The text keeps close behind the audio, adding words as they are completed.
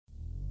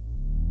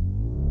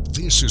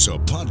This is a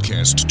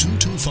Podcast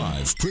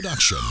 225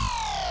 production.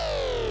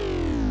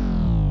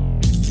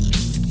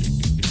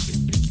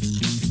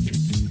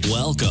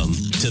 Welcome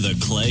to the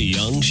Clay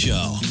Young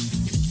Show.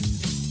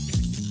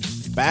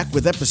 Back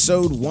with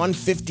episode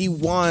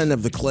 151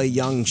 of the Clay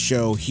Young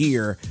Show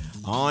here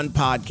on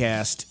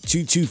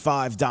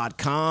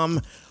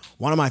podcast225.com.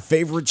 One of my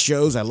favorite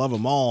shows. I love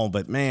them all,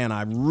 but man,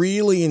 I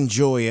really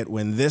enjoy it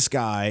when this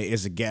guy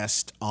is a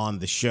guest on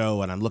the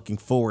show, and I'm looking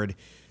forward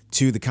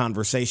to the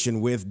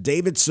conversation with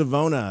David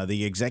Savona,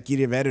 the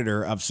executive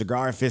editor of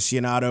Cigar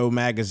Aficionado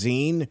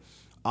magazine,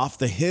 off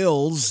the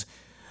heels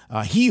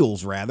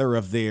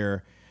of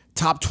their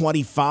Top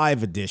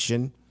 25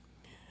 edition,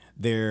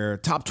 their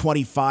Top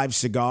 25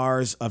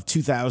 Cigars of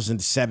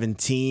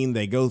 2017.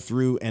 They go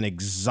through an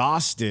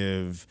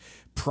exhaustive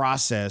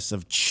process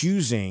of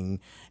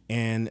choosing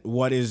and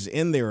what is,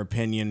 in their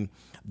opinion,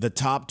 the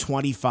top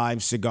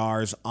 25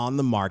 cigars on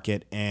the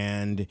market,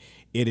 and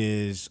it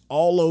is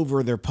all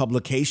over their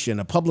publication,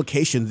 a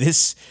publication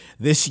this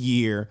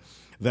year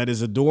that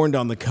is adorned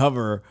on the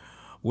cover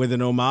with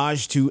an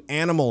homage to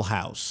Animal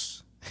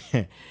House.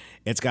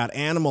 It's got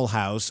Animal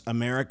House,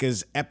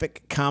 America's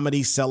epic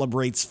comedy,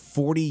 celebrates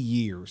 40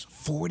 years.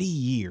 40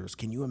 years.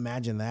 Can you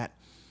imagine that?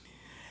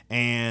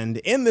 And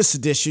in this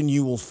edition,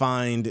 you will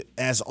find,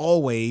 as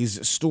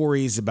always,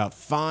 stories about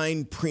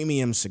fine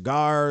premium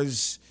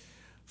cigars,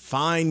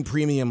 fine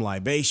premium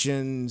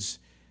libations,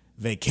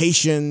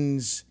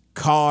 vacations,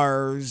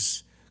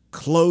 cars,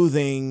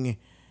 clothing,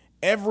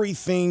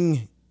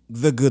 everything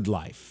the good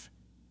life,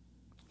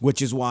 which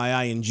is why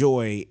I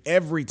enjoy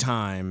every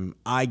time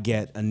I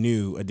get a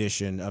new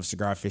edition of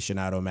Cigar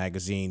Aficionado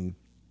magazine.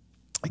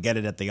 I get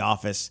it at the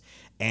office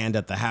and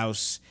at the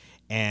house,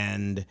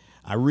 and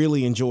I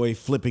really enjoy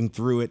flipping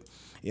through it.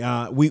 And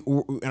I'm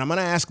going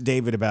to ask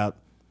David about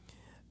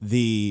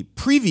the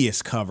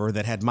previous cover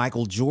that had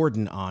Michael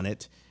Jordan on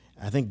it.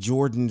 I think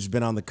Jordan's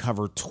been on the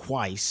cover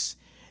twice,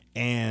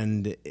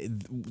 and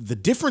the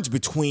difference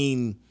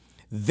between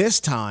this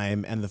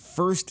time and the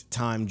first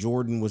time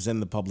Jordan was in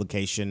the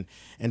publication,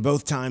 and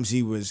both times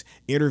he was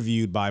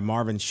interviewed by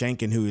Marvin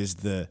Shanken, who is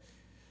the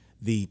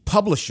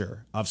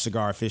publisher of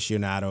Cigar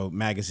Aficionado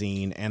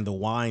magazine and the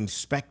Wine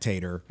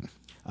Spectator.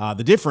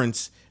 The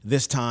difference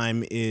this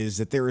time is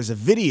that there is a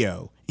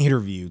video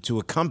interview to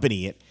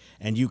accompany it,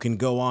 and you can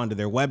go on to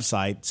their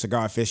website,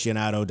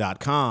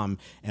 cigaraficionado.com,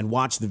 and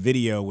watch the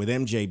video with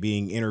MJ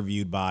being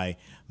interviewed by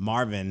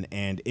Marvin,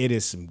 and it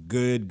is some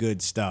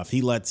good stuff.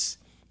 He lets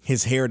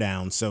his hair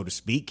down, so to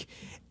speak,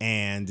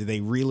 and they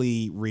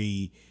really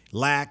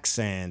relax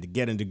and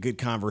get into good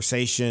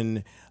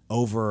conversation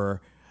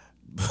over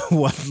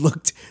what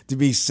looked to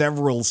be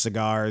several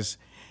cigars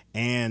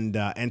and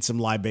some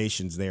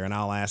libations there, and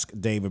I'll ask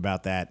Dave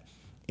about that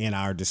in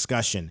our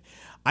discussion.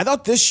 I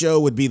thought this show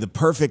would be the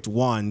perfect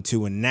one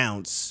to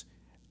announce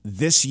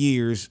this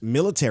year's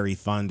military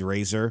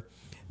fundraiser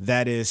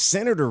that is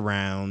centered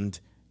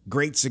around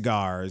great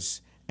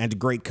cigars and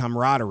great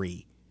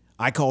camaraderie.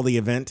 I call the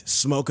event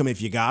Smoke 'em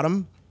If You Got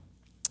 'em.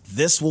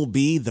 This will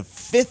be the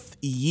 5th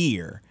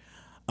year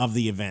of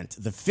the event,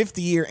 the 5th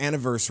year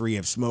anniversary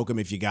of Smoke 'em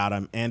If You Got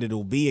 'em, and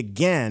it'll be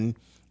again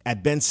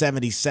at Ben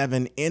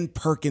 77 in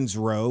Perkins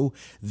Row.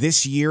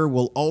 This year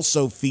will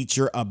also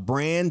feature a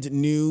brand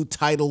new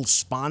title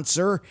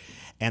sponsor,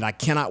 and I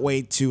cannot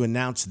wait to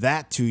announce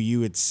that to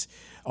you. It's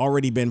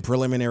already been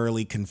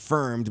preliminarily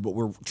confirmed, but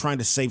we're trying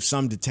to save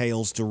some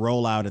details to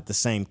roll out at the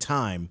same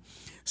time.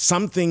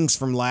 Some things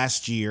from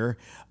last year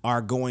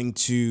are going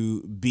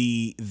to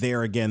be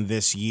there again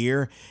this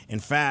year. In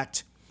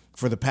fact,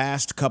 for the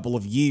past couple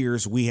of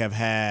years, we have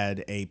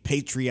had a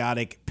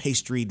patriotic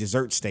pastry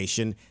dessert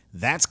station.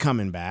 That's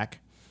coming back.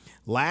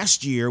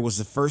 Last year was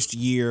the first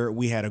year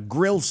we had a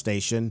grill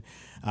station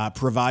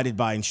provided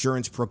by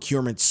Insurance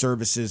Procurement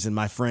Services and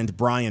my friend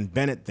Brian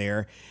Bennett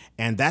there,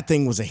 and that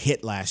thing was a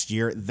hit last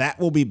year. That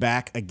will be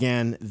back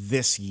again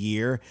this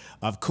year.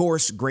 Of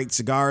course, great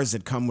cigars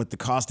that come with the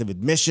cost of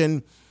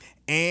admission,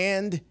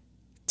 and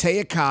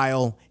Taya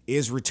Kyle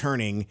is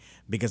returning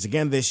because,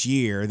 again, this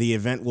year, the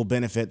event will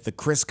benefit the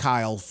Chris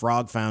Kyle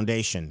Frog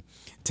Foundation.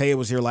 Taya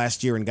was here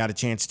last year and got a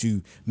chance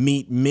to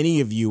meet many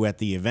of you at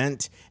the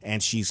event,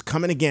 and she's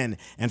coming again.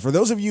 And for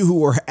those of you who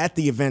were at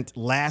the event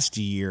last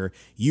year,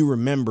 you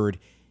remembered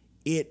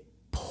it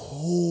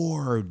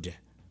poured.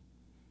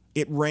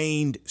 It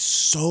rained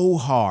so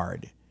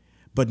hard,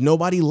 but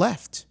nobody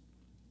left.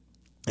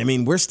 I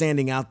mean, we're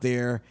standing out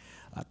there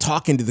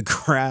talking to the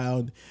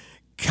crowd,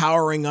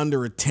 cowering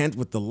under a tent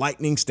with the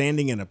lightning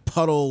standing in a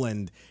puddle,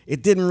 and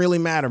it didn't really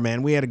matter,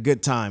 man. We had a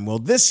good time. Well,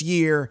 this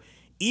year,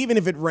 even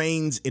if it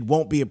rains, it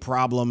won't be a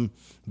problem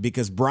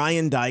because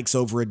Brian Dykes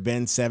over at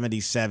Ben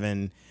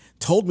 77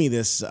 told me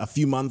this a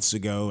few months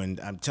ago, and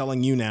I'm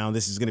telling you now,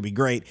 this is going to be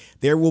great.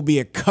 There will be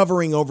a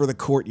covering over the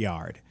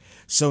courtyard.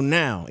 So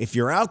now, if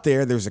you're out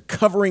there, there's a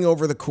covering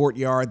over the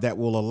courtyard that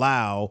will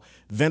allow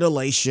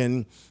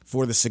ventilation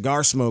for the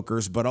cigar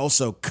smokers, but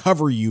also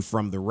cover you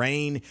from the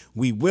rain.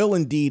 We will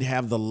indeed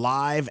have the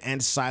live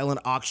and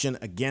silent auction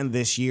again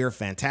this year.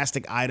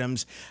 Fantastic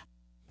items.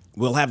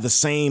 We'll have the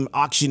same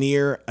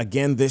auctioneer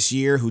again this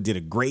year who did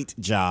a great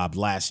job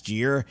last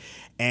year,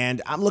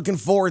 and I'm looking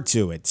forward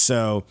to it.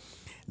 So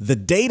the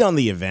date on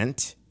the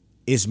event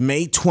is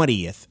May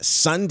 20th,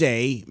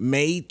 Sunday,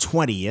 May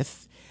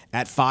 20th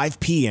at 5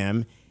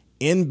 p.m.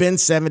 in Bin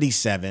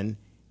 77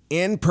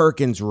 in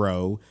Perkins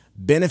Row,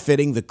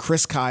 benefiting the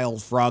Chris Kyle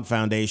Frog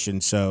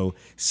Foundation. So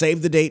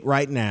save the date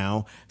right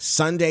now,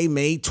 Sunday,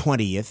 May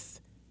 20th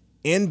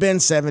in Bin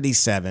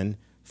 77,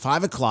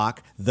 5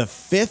 o'clock, the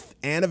 5th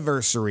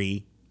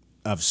anniversary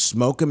of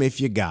Smoke 'Em If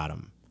You Got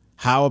 'Em.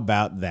 How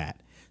about that?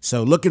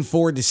 So looking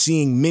forward to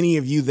seeing many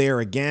of you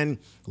there again.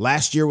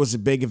 Last year was a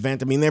big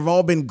event. I mean, they've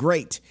all been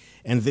great.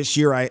 And this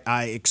year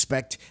I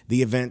expect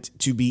the event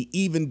to be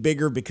even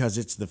bigger because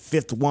it's the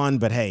 5th one.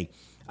 But hey,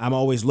 I'm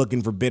always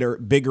looking for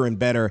bigger and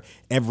better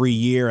every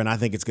year, and I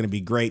think it's going to be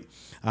great.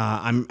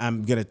 I'm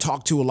going to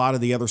talk to a lot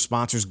of the other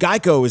sponsors.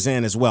 Geico is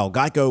in as well.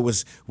 Geico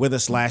was with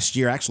us last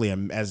year. Actually,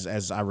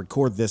 as I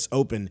record this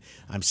open,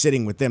 I'm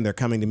sitting with them. They're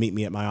coming to meet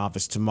me at my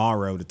office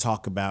tomorrow to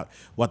talk about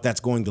what that's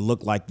going to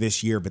look like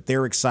this year. But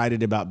they're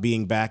excited about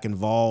being back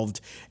involved.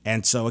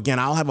 And so, again,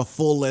 I'll have a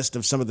full list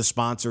of some of the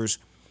sponsors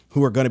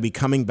who are going to be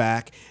coming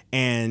back.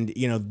 And,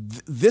 you know,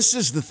 this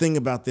is the thing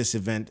about this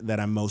event that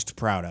I'm most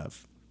proud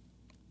of.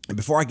 And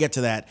before I get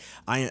to that,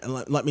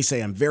 let me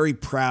say I'm very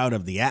proud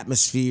of the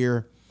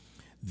atmosphere,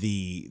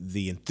 the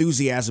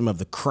enthusiasm of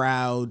the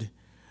crowd,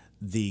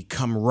 the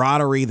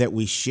camaraderie that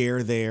we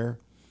share there.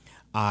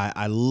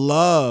 I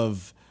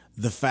love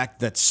the fact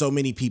that so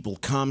many people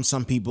come.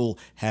 Some people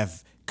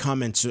have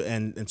come and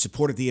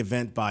supported the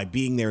event by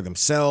being there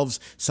themselves.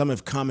 Some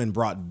have come and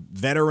brought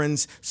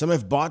veterans. Some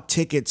have bought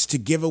tickets to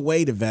give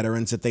away to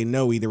veterans that they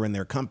know either in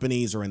their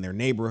companies or in their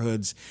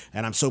neighborhoods,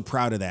 and I'm so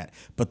proud of that.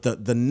 But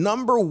the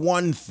number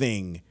one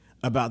thing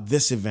about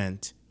this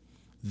event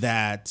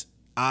that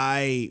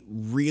I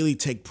really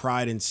take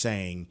pride in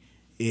saying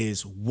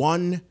is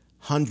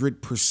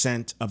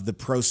 100% of the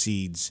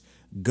proceeds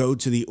go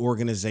to the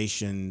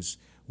organizations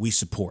we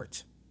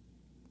support.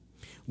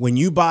 When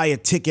you buy a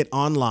ticket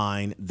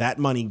online, that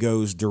money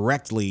goes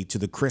directly to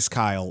the Chris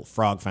Kyle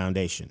Frog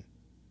Foundation.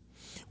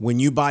 When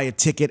you buy a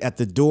ticket at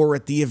the door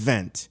at the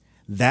event,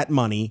 that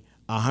money,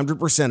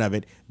 100% of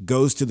it,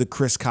 goes to the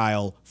Chris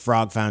Kyle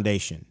Frog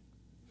Foundation.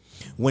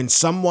 When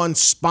someone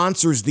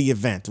sponsors the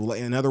event,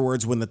 in other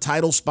words, when the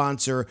title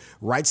sponsor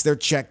writes their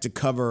check to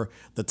cover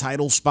the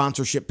title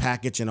sponsorship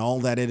package and all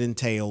that it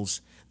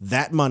entails,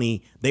 that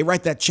money, they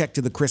write that check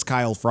to the Chris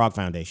Kyle Frog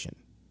Foundation.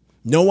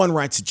 No one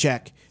writes a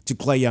check to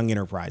Clay Young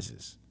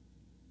Enterprises.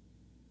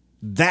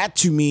 That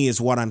to me is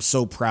what I'm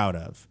so proud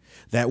of,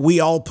 that we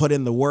all put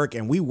in the work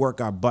and we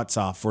work our butts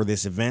off for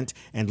this event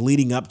and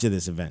leading up to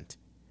this event.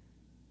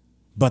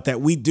 But that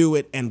we do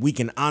it and we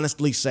can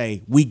honestly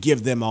say we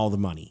give them all the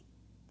money.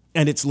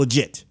 And it's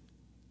legit.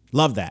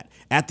 Love that.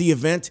 At the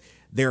event,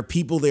 there are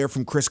people there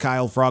from Chris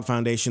Kyle Frog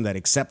Foundation that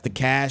accept the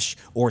cash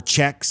or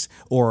checks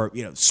or,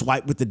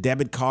 swipe with the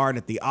debit card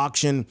at the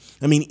auction.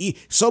 I mean,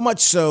 so much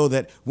so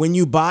that when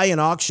you buy an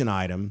auction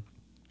item,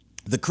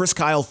 the Chris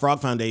Kyle Frog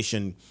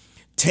Foundation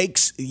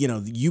takes,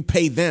 you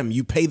pay them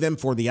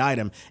for the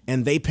item,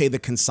 and they pay the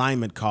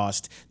consignment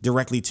cost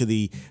directly to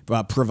the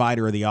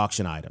provider of the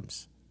auction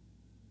items.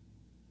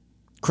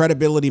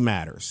 Credibility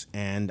matters,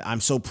 and I'm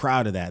so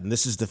proud of that. And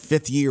this is the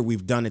 5th year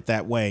we've done it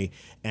that way.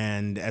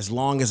 And as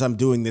long as I'm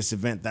doing this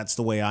event, that's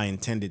the way I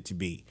intend it to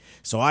be.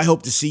 So I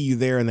hope to see you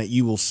there and that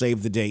you will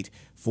save the date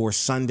for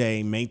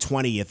Sunday, May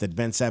 20th at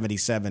Ben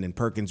 77 in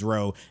Perkins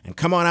Row. And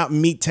come on out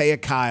and meet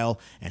Taya Kyle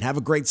and have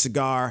a great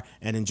cigar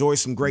and enjoy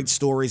some great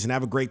stories and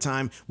have a great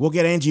time. We'll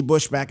get Angie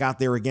Bush back out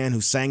there again,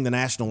 who sang the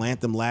national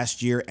anthem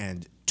last year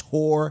and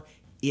tore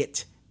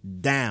it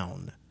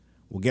down.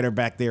 We'll get her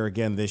back there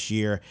again this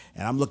year,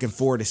 and I'm looking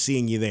forward to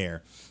seeing you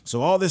there.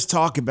 So all this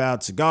talk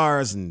about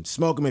cigars and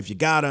smoke 'em if you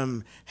got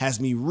 'em has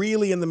me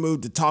really in the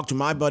mood to talk to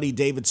my buddy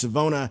David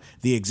Savona,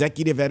 the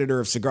executive editor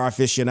of Cigar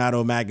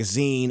Aficionado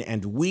magazine,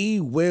 and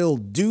we will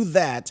do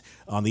that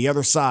on the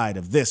other side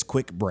of this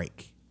quick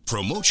break.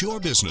 Promote your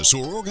business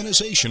or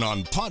organization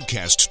on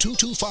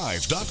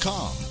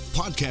podcast225.com.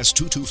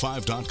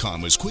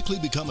 Podcast225.com is quickly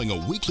becoming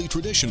a weekly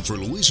tradition for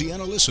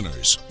Louisiana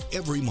listeners.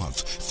 Every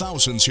month,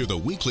 thousands hear the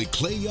weekly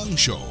Clay Young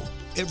Show.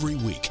 Every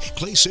week,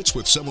 Clay sits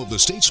with some of the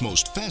state's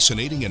most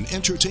fascinating and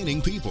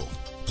entertaining people.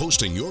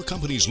 Posting your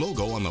company's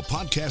logo on the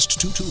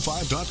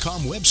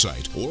podcast225.com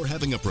website or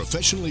having a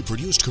professionally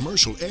produced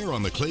commercial air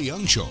on the Clay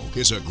Young Show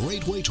is a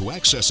great way to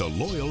access a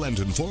loyal and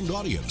informed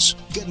audience.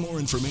 Get more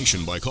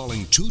information by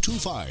calling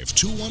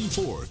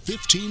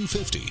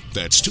 225-214-1550.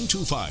 That's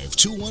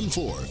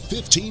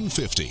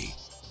 225-214-1550.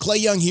 Clay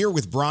Young here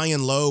with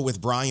Brian Lowe with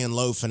Brian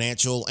Lowe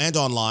Financial and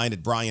online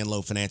at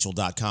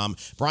brianlowefinancial.com.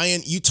 Brian,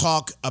 you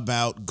talk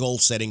about goal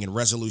setting and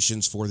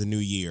resolutions for the new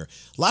year.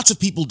 Lots of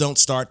people don't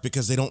start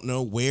because they don't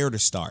know where to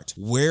start.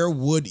 Where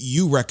would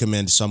you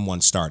recommend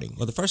someone starting?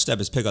 Well, the first step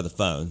is pick up the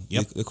phone.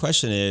 Yep. The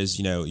question is,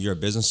 you're a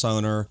business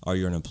owner, or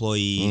you're an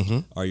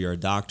employee, or you're a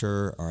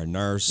doctor, or a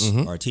nurse,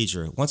 or a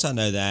teacher. Once I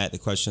know that, the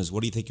question is, what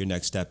do you think your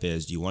next step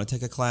is? Do you want to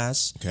take a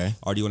class? Okay.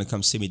 Or do you want to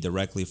come see me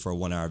directly for a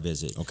 1-hour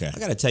visit? Okay. I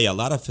got to tell you, a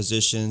lot of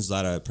physicians, a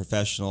lot of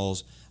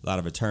professionals, a lot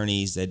of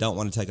attorneys, they don't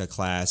want to take a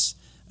class.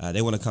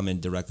 They want to come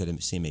in directly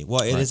to see me.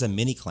 Well, it is a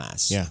mini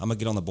class. Yeah. I'm going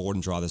to get on the board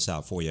and draw this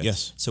out for you.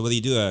 Yes. So whether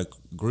you do a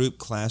group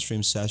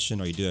classroom session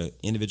or you do an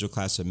individual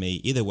class with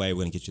me, either way, we're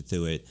going to get you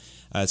through it.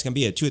 It's going to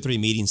be a 2 or 3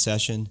 meeting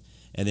session.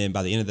 And then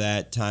by the end of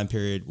that time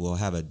period, we'll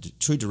have a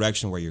true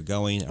direction where you're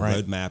going, a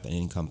roadmap, and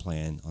income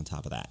plan on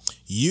top of that.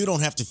 You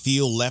don't have to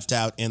feel left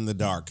out in the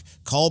dark.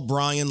 Call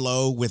Brian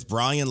Lowe with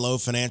Brian Lowe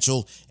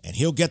Financial, and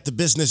he'll get the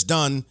business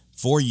done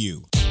for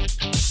you.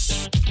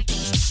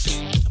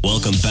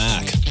 Welcome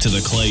back to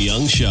the Clay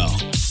Young Show.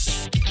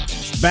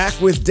 Back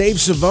with Dave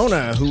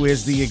Savona, who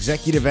is the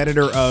executive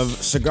editor of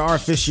Cigar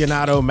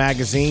Aficionado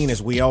magazine.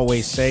 As we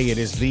always say, it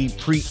is the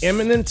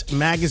preeminent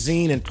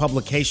magazine and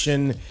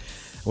publication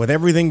with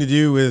everything to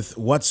do with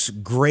what's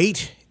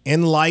great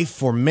in life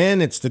for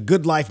men. It's the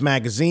Good Life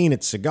magazine.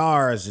 It's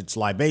cigars, it's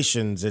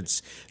libations,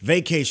 it's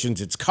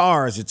vacations, it's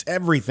cars, it's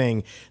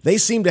everything. They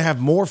seem to have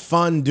more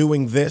fun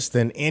doing this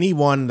than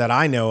anyone that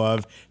I know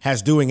of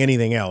has doing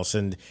anything else.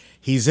 And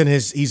he's in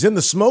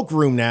the smoke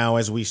room now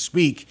as we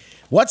speak.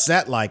 What's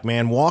that like,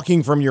 man?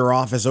 Walking from your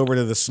office over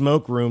to the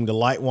smoke room to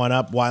light one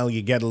up while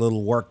you get a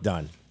little work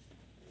done.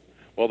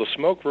 Well, the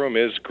smoke room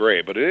is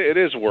great, but it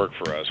is work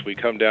for us. We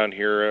come down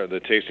here,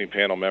 the tasting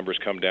panel members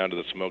come down to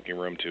the smoking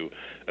room to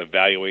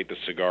evaluate the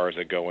cigars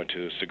that go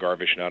into Cigar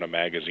Aficionado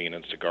magazine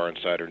and Cigar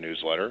Insider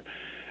newsletter.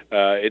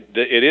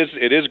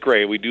 It is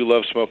great. We do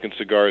love smoking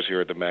cigars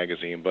here at the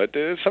magazine, but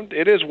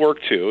it is work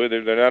too.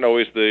 They're not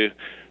always the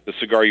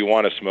cigar you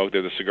want to smoke.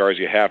 They're the cigars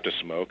you have to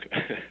smoke.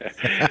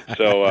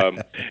 So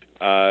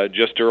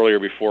just earlier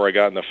before I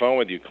got on the phone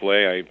with you,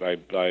 Clay,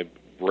 I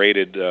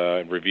rated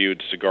and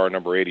reviewed cigar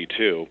number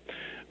 82.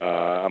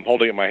 I'm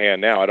holding it in my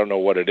hand now. I don't know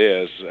what it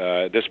is.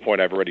 At this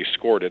point, I've already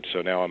scored it,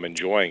 so now I'm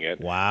enjoying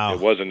it. Wow! It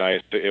was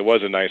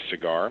a nice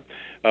cigar,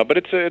 but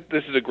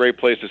this is a great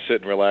place to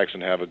sit and relax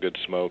and have a good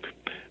smoke.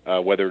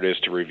 Whether it is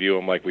to review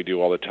them like we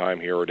do all the time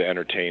here, or to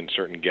entertain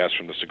certain guests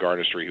from the cigar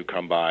industry who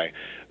come by,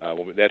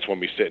 that's when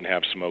we sit and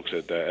have smokes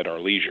at our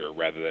leisure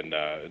rather than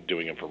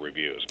doing them for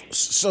reviews.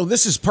 So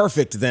this is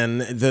perfect then.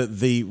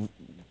 The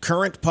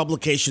current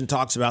publication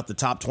talks about the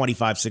top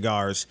 25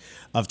 cigars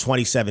of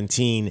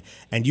 2017,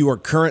 and you are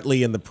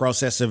currently in the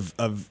process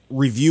of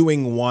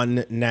reviewing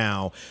one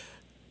now.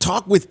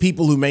 Talk with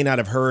people who may not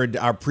have heard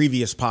our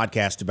previous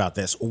podcast about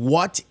this.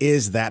 What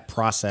is that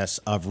process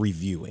of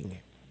reviewing?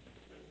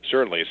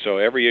 Certainly. So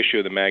every issue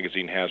of the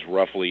magazine has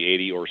roughly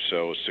 80 or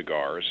so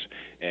cigars,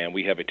 and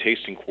we have a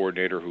tasting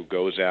coordinator who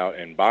goes out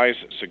and buys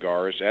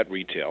cigars at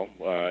retail.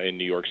 In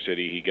New York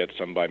City, he gets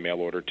some by mail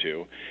order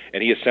too,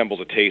 and he assembles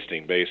a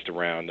tasting based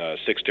around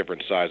 6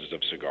 different sizes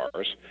of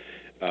cigars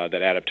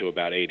that add up to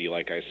about 80,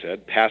 like I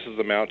said, passes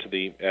them out to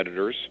the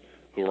editors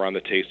who are on the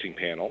tasting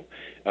panel.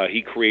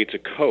 He creates a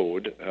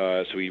code,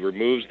 so he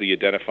removes the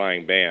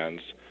identifying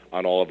bands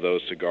on all of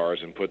those cigars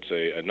and puts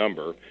a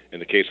number. In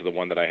the case of the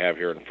one that I have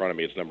here in front of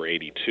me, it's number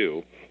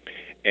 82.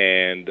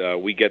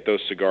 And we get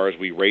those cigars,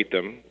 we rate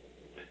them,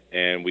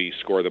 and we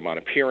score them on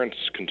appearance,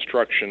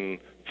 construction,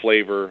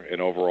 flavor,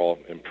 and overall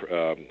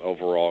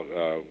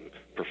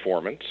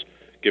performance,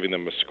 giving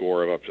them a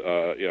score of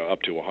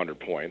up to 100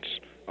 points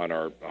on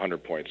our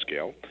 100-point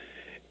scale.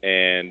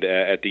 And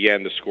at the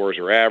end, the scores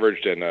are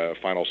averaged and a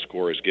final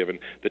score is given.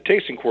 The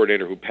tasting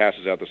coordinator who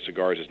passes out the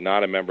cigars is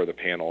not a member of the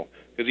panel,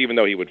 because even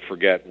though he would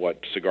forget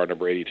what cigar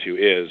number 82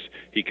 is,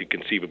 he could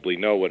conceivably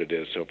know what it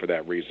is. So for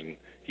that reason,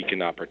 he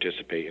cannot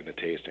participate in the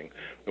tasting.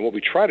 And what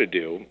we try to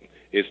do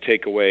is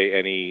take away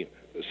any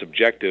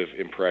subjective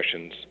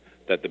impressions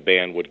that the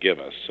band would give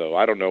us. So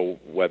I don't know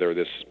whether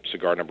this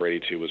cigar number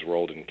 82 was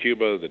rolled in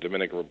Cuba, the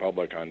Dominican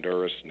Republic,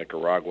 Honduras,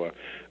 Nicaragua.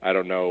 I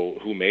don't know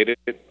who made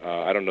it.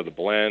 I don't know the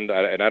blend,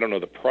 and I don't know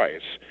the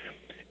price.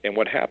 And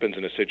what happens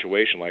in a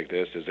situation like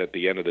this is, at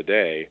the end of the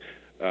day,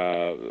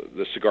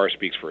 the cigar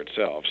speaks for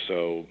itself.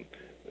 So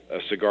a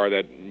cigar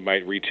that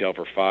might retail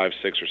for $5,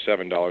 $6, or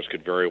 $7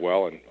 could very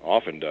well, and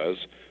often does,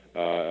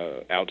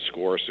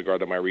 outscore a cigar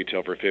that might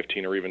retail for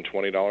 $15 or even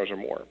 $20 or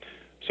more.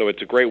 So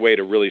it's a great way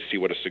to really see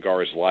what a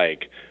cigar is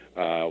like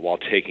while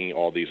taking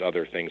all these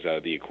other things out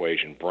of the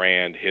equation: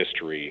 brand,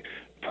 history,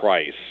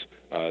 price,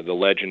 the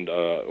legend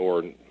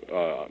or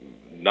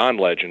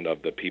non-legend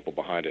of the people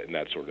behind it, and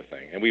that sort of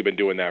thing. And we've been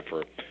doing that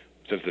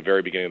since the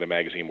very beginning of the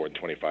magazine more than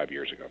 25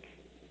 years ago.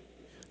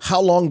 How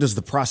long does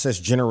the process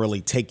generally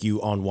take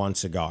you on one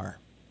cigar?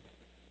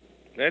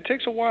 And it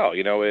takes a while.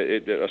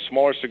 A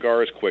smaller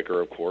cigar is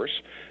quicker, of course.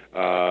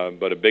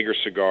 But a bigger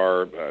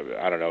cigar,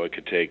 I don't know, it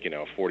could take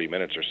 40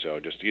 minutes or so.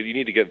 Just you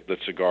need to get the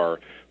cigar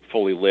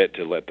fully lit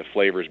to let the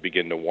flavors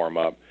begin to warm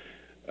up.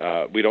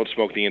 We don't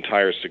smoke the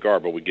entire cigar,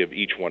 but we give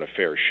each one a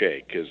fair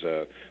shake, because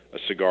a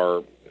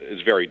cigar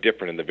is very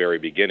different in the very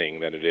beginning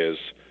than it is,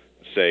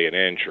 say, an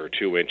inch or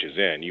 2 inches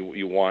in.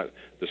 You want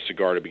the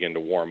cigar to begin to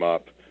warm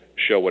up,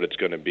 show what it's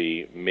going to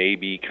be,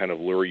 maybe kind of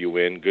lure you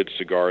in. Good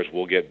cigars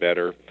will get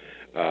better.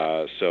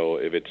 So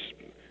if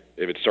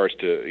it starts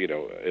to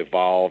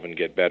evolve and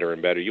get better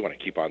and better, you want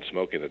to keep on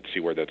smoking it to see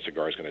where that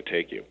cigar is going to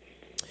take you.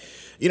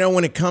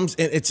 When it comes,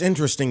 it's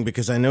interesting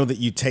because I know that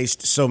you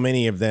taste so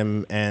many of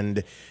them,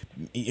 and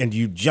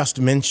you just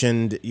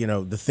mentioned,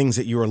 the things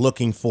that you are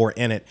looking for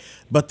in it.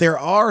 But there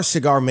are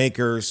cigar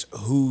makers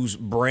whose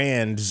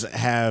brands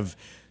have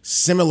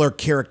similar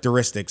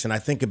characteristics, and I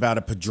think about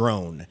a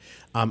Padron.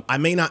 I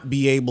may not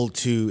be able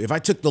to, if I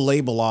took the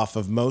label off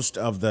of most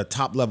of the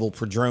top-level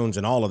Padrones,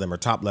 and all of them are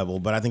top-level,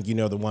 but I think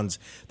the ones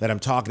that I'm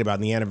talking about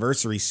in the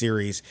Anniversary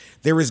Series,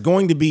 there is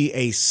going to be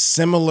a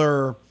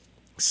similar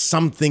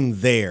something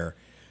there.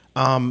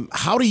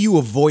 How do you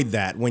avoid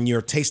that when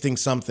you're tasting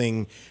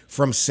something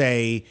from,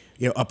 say,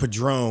 a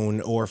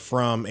Padron or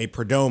from a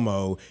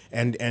Perdomo,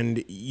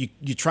 and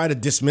you try to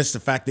dismiss the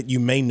fact that you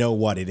may know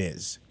what it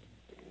is?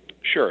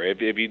 Sure. If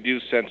you do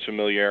sense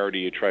familiarity,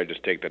 you try to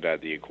just take that out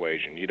of the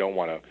equation. You don't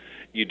want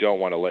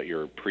to let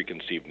your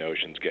preconceived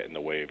notions get in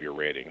the way of your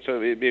rating.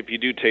 So if you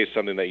do taste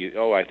something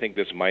that I think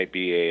this might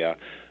be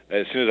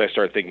as soon as I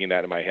start thinking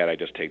that in my head, I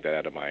just take that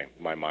out of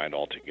my mind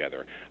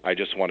altogether. I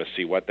just want to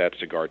see what that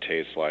cigar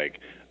tastes like,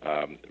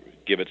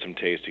 give it some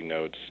tasting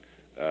notes,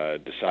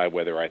 decide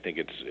whether I think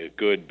it's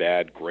good,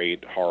 bad,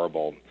 great,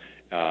 horrible,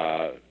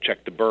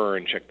 check the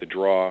burn, check the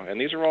draw, and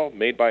these are all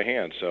made by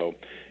hand. So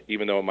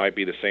even though it might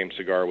be the same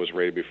cigar was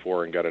rated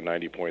before and got a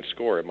 90-point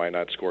score, it might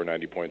not score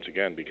 90 points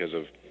again because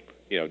of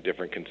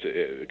different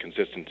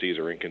consistencies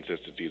or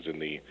inconsistencies in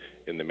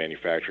the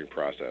manufacturing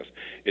process.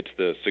 It's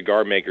the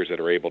cigar makers that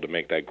are able to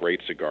make that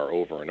great cigar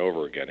over and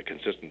over again, a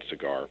consistent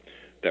cigar,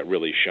 that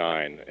really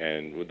shine,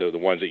 and the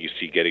ones that you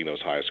see getting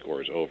those high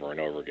scores over and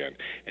over again.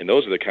 And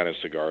those are the kind of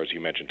cigars, you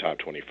mentioned top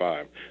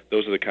 25,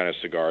 those are the kind of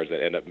cigars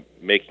that end up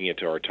making it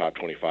to our top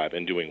 25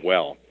 and doing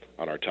well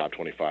on our top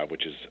 25,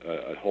 which is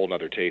a whole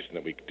other tasting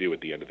that we do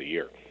at the end of the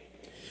year.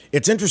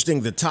 It's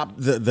interesting,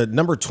 the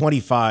number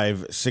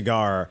 25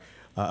 cigar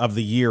of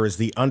the year is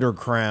the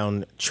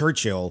Undercrown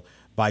Churchill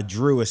by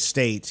Drew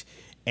Estate,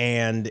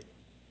 and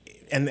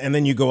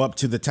then you go up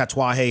to the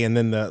Tatuaje and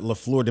then the La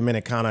Flor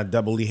Dominicana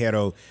Double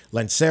Ligero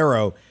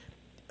Lancero.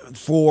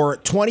 For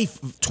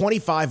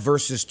 25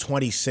 versus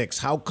 26,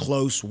 how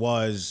close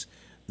was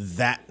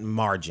that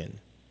margin?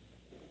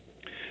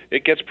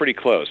 It gets pretty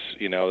close.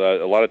 A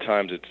lot of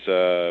times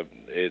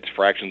it's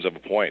fractions of a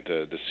point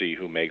to see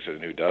who makes it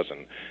and who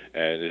doesn't,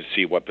 and to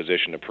see what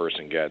position a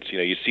person gets.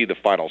 You see the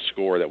final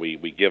score that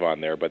we give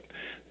on there, but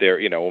there,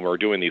 when we're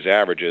doing these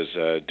averages,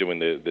 doing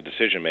the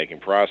decision-making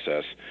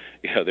process,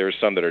 there's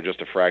some that are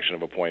just a fraction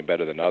of a point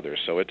better than others.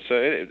 So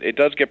it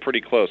does get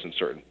pretty close in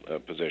certain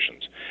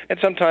positions, and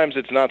sometimes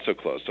it's not so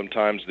close.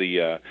 Sometimes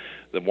the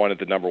one at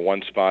the number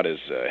one spot is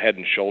head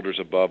and shoulders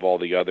above all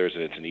the others,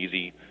 and it's an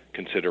easy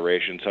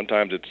consideration.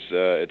 Sometimes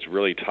it's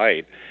really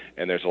tight,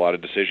 and there's a lot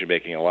of decision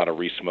making, a lot of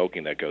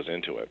re-smoking that goes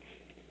into it.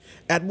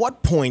 At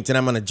what point, and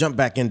I'm going to jump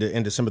back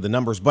into some of the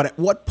numbers, but at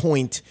what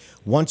point,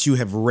 once you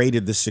have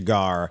rated the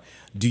cigar,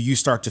 do you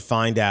start to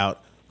find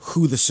out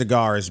who the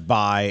cigar is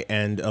by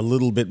and a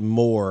little bit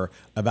more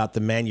about the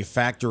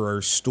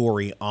manufacturer's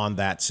story on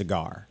that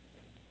cigar?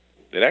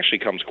 It actually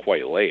comes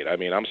quite late. I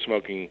mean, I'm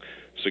smoking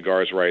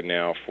cigars right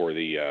now for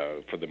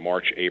the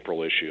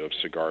March-April issue of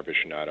Cigar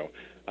Aficionado.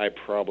 I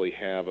probably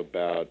have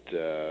about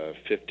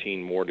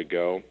 15 more to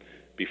go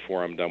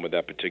before I'm done with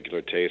that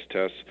particular taste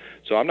test.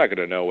 So I'm not going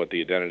to know what the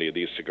identity of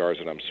these cigars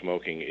that I'm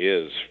smoking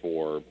is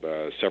for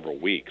several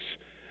weeks.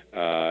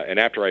 And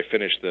after I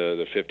finish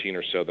the 15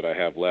 or so that I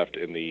have left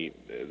in the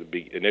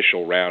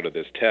initial round of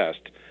this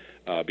test,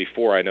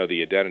 before I know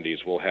the identities,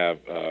 we'll have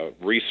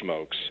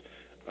re-smokes.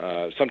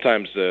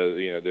 Sometimes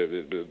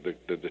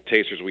the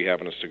tasters we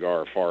have in a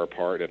cigar are far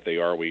apart. If they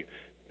are, we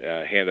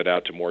hand it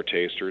out to more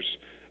tasters.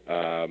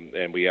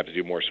 And we have to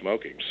do more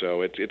smoking,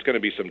 so it's going to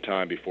be some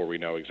time before we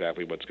know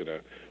exactly what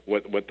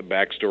the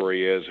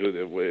backstory is.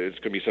 It's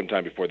going to be some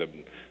time before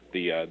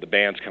the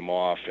bands come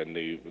off and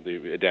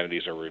the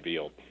identities are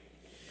revealed.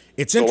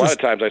 It's so a lot of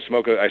times I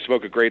smoke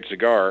a great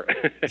cigar,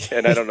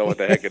 and I don't know what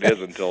the heck it is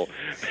until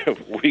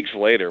weeks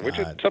later, which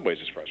in some ways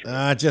is frustrating.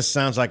 It just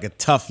sounds like a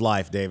tough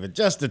life, David.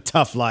 Just a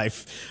tough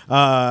life.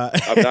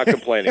 I'm not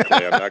complaining,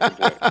 Clay. I'm not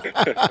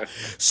complaining.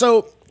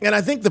 So, and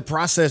I think the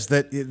process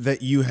that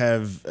you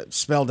have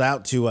spelled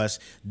out to us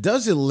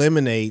does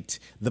eliminate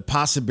the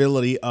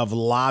possibility of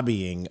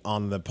lobbying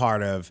on the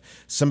part of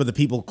some of the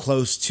people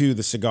close to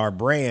the cigar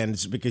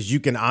brands, because you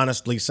can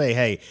honestly say,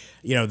 hey,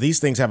 these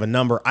things have a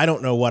number. I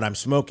don't know what I'm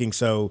smoking,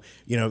 so,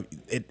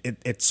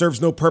 it serves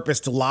no purpose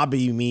to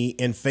lobby me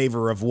in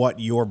favor of what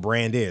your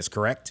brand is,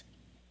 correct?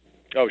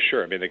 Oh,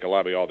 sure. I mean, they can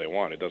lobby all they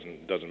want. It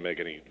doesn't make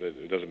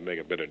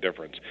a bit of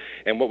difference.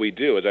 And what we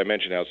do, as I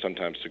mentioned, how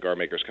sometimes cigar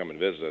makers come and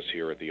visit us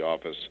here at the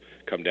office,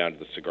 come down to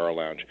the cigar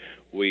lounge.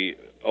 We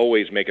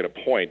always make it a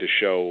point to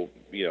show,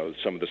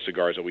 some of the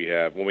cigars that we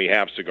have when we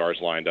have cigars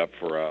lined up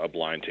for a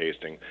blind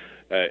tasting.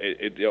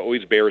 It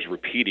always bears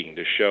repeating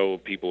to show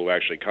people who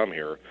actually come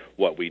here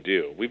what we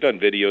do. We've done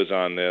videos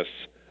on this.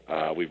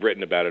 We've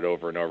written about it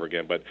over and over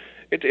again, but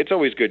it's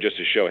always good just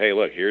to show, hey,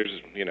 look, here's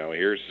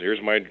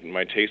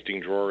my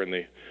tasting drawer in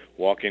the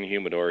walk-in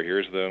humidor.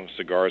 Here's the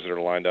cigars that are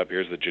lined up.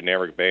 Here's the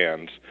generic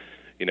bands.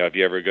 If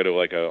you ever go to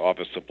like an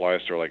office supply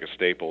store like a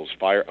Staples,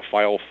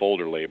 file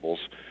folder labels.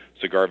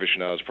 Cigar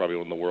Aficionado is probably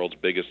one of the world's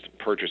biggest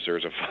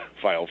purchasers of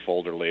file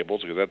folder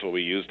labels because that's what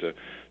we use to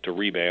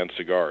reband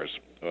cigars.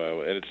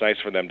 And it's nice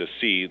for them to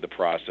see the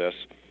process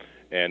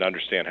and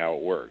understand how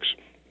it works.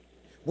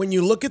 When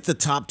you look at the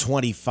top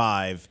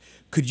 25,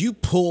 could you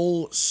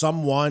pull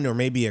someone or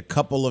maybe a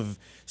couple of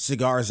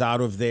cigars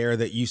out of there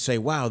that you say,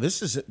 wow,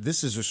 this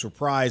is a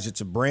surprise. It's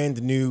a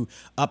brand new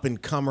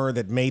up-and-comer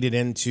that made it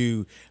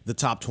into the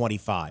top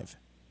 25?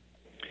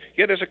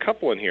 Yeah, there's a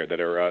couple in here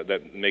that are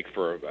that make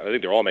for. I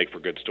think they all make for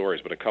good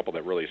stories, but a couple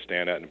that really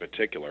stand out in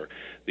particular.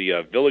 The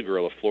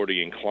Villiger La Flor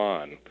de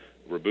Inclán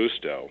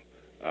Robusto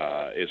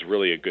is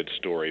really a good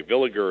story.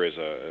 Villiger is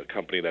a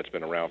company that's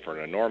been around for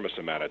an enormous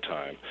amount of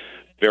time.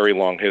 Very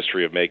long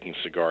history of making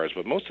cigars,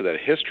 but most of that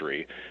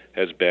history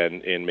has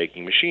been in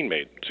making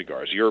machine-made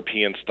cigars,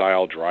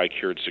 European-style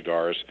dry-cured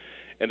cigars,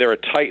 and they're a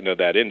titan of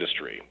that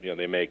industry.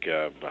 They make,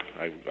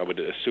 I would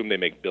assume they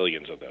make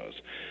billions of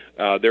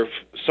those. They're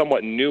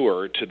somewhat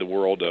newer to the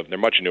world of, they're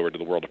much newer to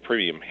the world of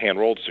premium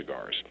hand-rolled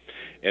cigars.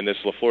 And this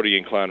La Flor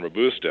de Inclán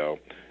Robusto,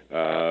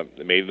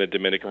 made in the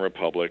Dominican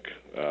Republic,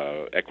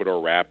 Ecuador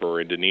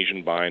wrapper,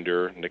 Indonesian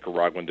binder,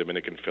 Nicaraguan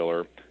Dominican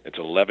filler. It's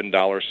an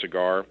 $11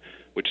 cigar,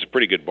 which is a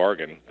pretty good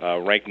bargain.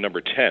 Ranked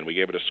number 10. We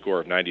gave it a score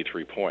of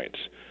 93 points.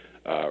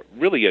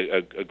 Really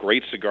a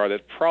great cigar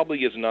that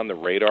probably isn't on the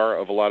radar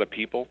of a lot of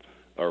people,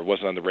 or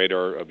wasn't on the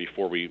radar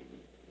before we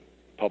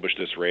published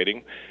this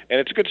rating. And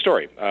it's a good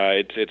story.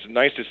 It's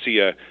nice to see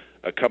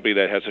a company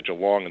that has such a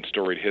long and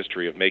storied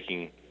history of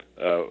making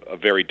a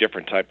very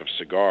different type of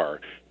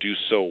cigar do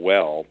so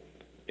well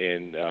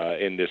in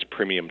this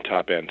premium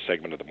top-end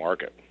segment of the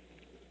market.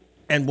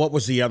 And what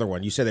was the other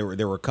one? You said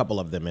there were a couple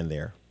of them in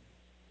there.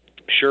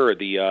 Sure.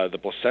 The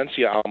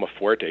Plasencia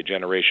Almafuerte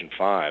Generation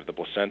 5. The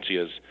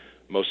Plasencias,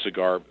 most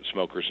cigar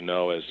smokers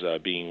know as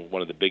being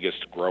one of the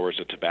biggest growers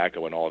of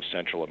tobacco in all of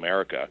Central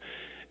America.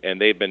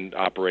 And they've been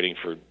operating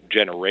for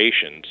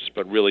generations,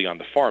 but really on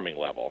the farming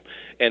level.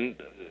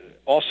 And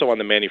also on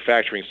the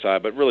manufacturing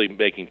side, but really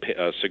making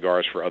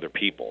cigars for other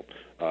people.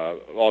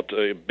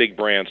 Big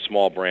brands,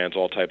 small brands,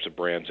 all types of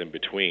brands in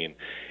between.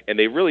 And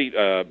they really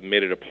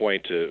made it a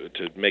point to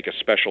make a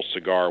special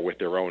cigar with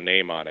their own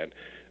name on it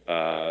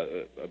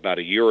about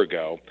a year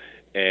ago.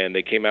 And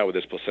they came out with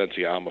this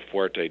Plasencia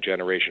Almafuerte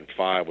Generation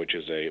 5, which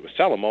is a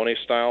Salamone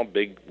style,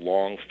 big,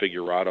 long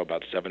figurado,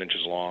 about 7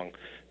 inches long,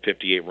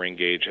 58 ring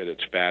gauge at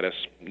its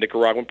fattest.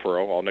 Nicaraguan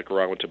Puro, all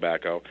Nicaraguan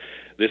tobacco.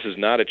 This is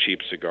not a cheap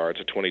cigar. It's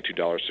a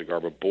 $22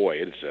 cigar, but boy,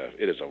 it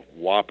is a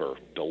whopper,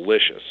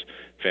 delicious,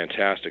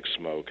 fantastic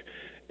smoke.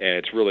 And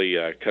it's really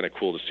kind of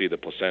cool to see the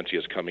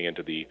Plasencias coming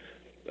into the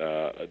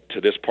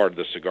to this part of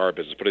the cigar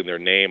business, putting their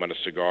name on a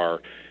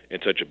cigar in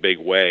such a big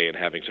way and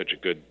having such a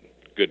good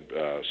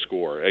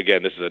score.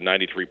 Again, this is a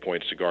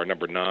 93-point cigar,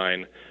 number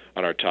 9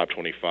 on our top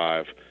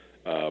 25.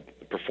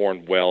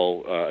 Performed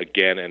well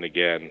again and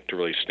again to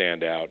really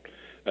stand out.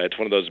 It's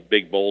one of those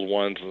big, bold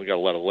ones. It's got a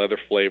lot of leather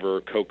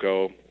flavor,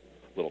 cocoa,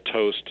 a little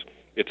toast.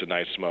 It's a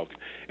nice smoke.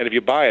 And if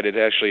you buy it, it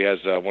actually has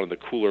one of the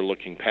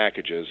cooler-looking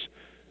packages.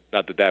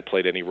 Not that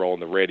played any role in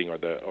the rating or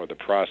the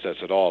process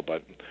at all,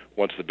 but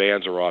once the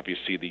bands are off, you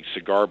see the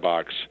cigar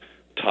box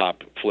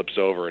top flips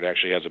over and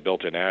actually has a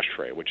built-in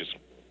ashtray, which is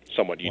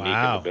somewhat unique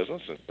in the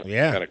business. It's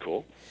kind of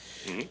cool.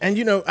 Mm-hmm.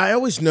 And I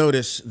always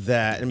notice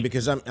that, and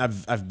because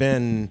I've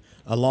been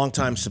a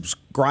longtime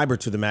subscriber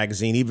to the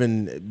magazine,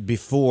 even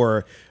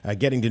before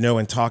getting to know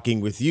and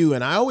talking with you,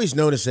 and I always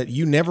notice that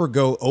you never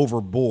go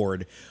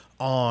overboard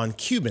on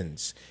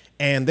Cubans.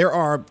 And there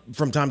are,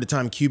 from time to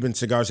time, Cuban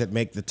cigars that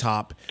make the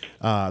top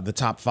 5.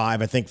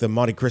 I think the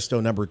Monte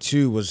Cristo number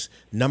 2 was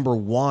number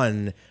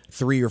 1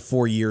 3 or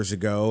 4 years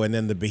ago, and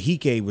then the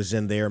Bahique was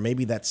in there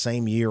maybe that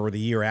same year or the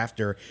year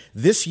after.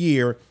 This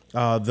year,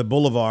 the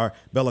Boulevard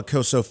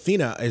Belicoso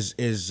Fina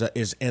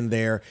is in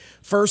there.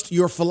 First,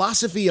 your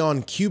philosophy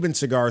on Cuban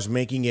cigars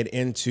making it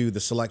into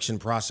the selection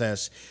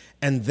process,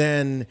 and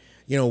then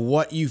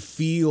what you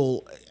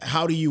feel.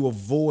 How do you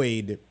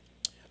avoid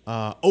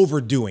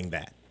overdoing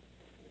that?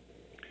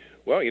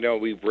 Well,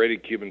 we've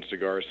rated Cuban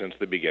cigars since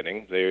the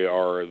beginning. They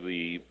are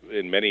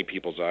in many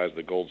people's eyes,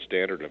 the gold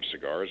standard of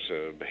cigars.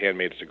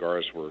 Handmade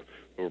cigars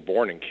were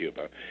born in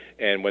Cuba.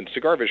 And when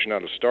Cigar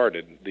Aficionado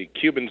started, the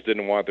Cubans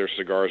didn't want their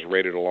cigars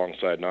rated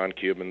alongside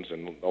non-Cubans,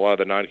 and a lot of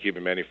the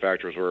non-Cuban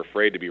manufacturers were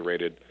afraid to be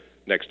rated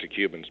next to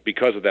Cubans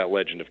because of that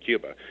legend of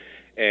Cuba.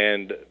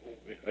 And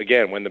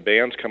again, when the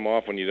bands come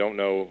off, when you don't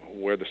know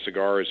where the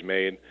cigar is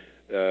made,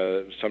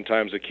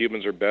 Sometimes the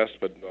Cubans are best,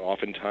 but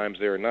oftentimes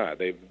they're not.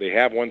 They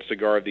have won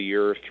Cigar of the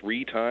Year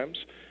 3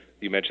 times.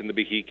 You mentioned the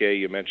Bejique.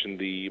 You mentioned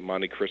the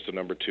Monte Cristo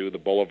No. 2. The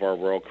Bolivar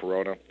Royal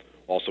Corona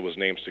also was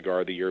named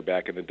Cigar of the Year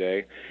back in the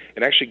day.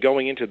 And actually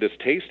going into this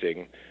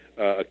tasting,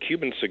 a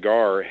Cuban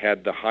cigar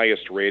had the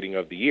highest rating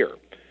of the year.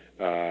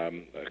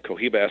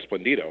 Cohiba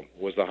Esplendido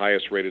was the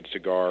highest rated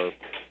cigar.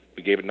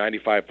 We gave it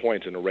 95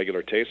 points in a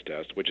regular taste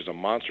test, which is a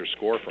monster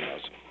score from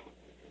us.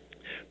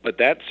 But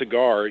that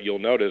cigar, you'll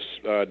notice,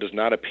 does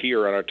not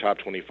appear on our top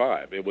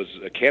 25. It was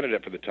a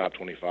candidate for the top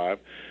 25.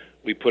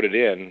 We put it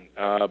in,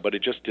 but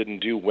it just didn't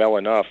do well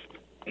enough.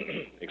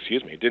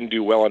 Didn't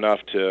do well enough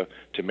to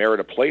merit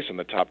a place in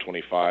the top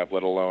 25,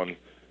 let alone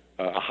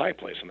a high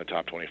place in the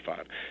top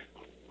 25.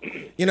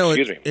 You know,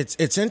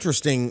 it's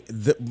interesting.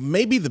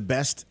 Maybe the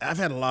best. I've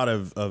had a lot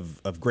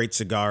of great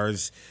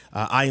cigars.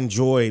 I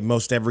enjoy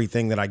most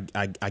everything that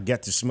I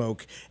get to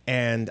smoke,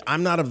 and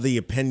I'm not of the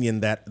opinion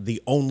that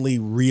the only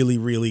really,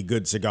 really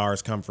good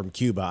cigars come from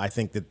Cuba. I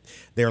think that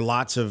there are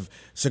lots of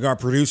cigar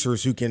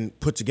producers who can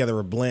put together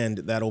a blend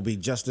that'll be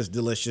just as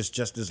delicious,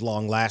 just as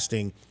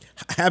long-lasting.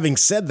 Having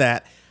said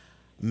that,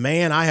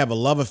 man, I have a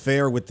love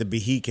affair with the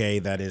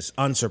Bejique that is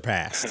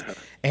unsurpassed.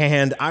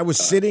 And I was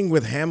sitting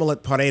with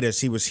Hamlet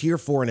Paredes. He was here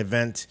for an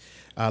event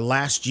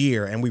last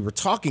year, and we were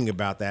talking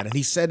about that. And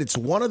he said it's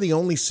one of the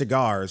only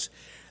cigars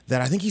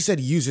that I think he said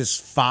uses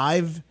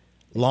 5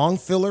 long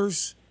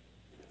fillers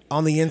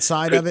on the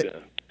inside of it.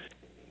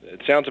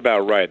 It sounds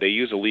about right. They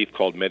use a leaf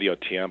called Medio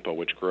Tiempo,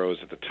 which grows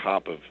at the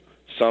top of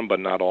some but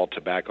not all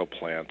tobacco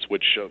plants,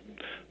 which a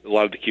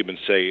lot of the Cubans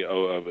say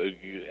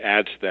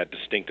adds to that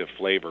distinctive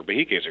flavor.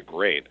 Bejiques are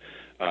great,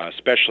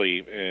 especially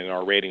in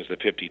our ratings, the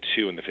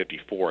 52 and the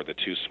 54, the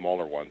 2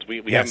 smaller ones.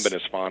 We haven't been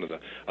as fond of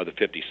the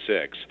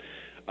 56.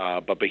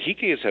 But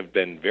Bejiques have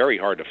been very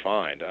hard to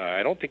find.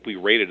 I don't think we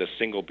rated a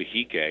single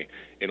Bejique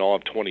in all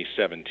of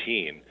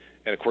 2017.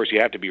 And, of course,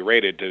 you have to be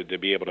rated to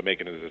be able to make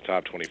it into the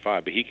top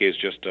 25. Bejiques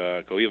just,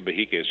 Cohiba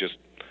Bejiques just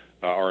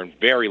are in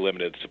very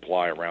limited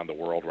supply around the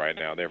world right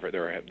now.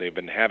 They've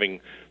been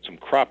having some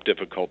crop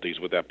difficulties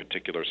with that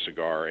particular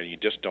cigar, and you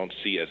just don't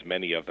see as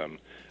many of them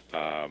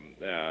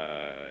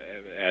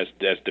as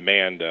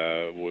demand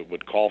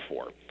would call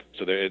for.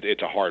 So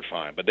it's a hard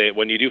find. But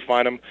when you do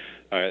find them,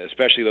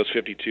 especially those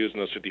 52s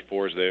and those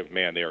 54s,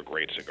 they are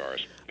great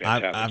cigars.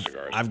 Fantastic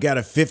cigars. I've got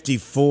a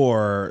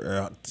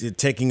 54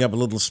 taking up a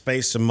little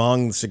space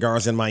among the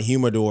cigars in my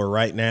humidor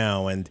right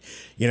now. And,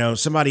 you know,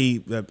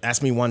 somebody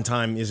asked me one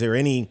time, is there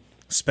any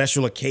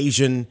special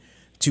occasion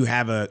to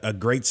have a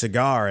great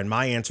cigar? And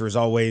my answer is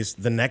always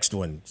the next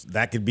one.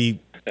 That could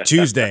be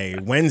Tuesday,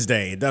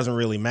 Wednesday. It doesn't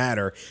really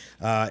matter.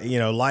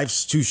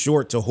 Life's too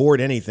short to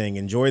hoard anything.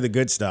 Enjoy the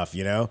good stuff,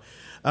 you know.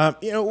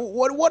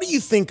 What do you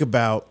think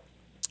about?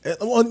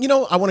 I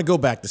want to go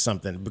back to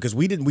something because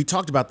we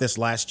talked about this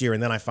last year,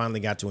 and then I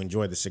finally got to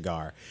enjoy the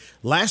cigar.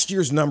 Last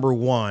year's number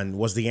 1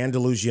 was the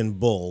Andalusian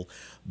Bull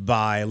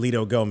by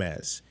Lito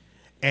Gomez.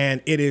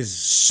 And it is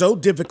so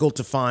difficult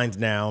to find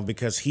now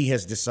because he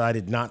has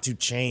decided not to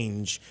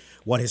change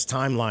what his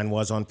timeline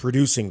was on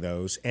producing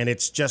those. And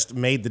it's just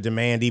made the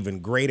demand even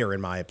greater, in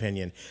my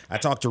opinion. I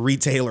talked to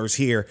retailers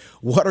here.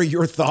 What are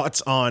your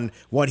thoughts on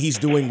what he's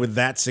doing with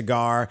that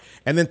cigar?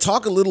 And then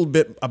talk a little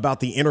bit about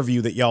the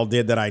interview that y'all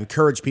did that I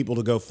encourage people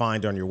to go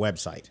find on your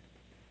website.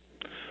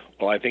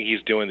 Well, I think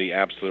he's doing the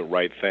absolute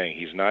right thing.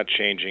 He's not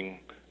changing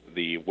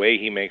the way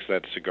he makes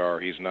that cigar.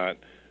 He's not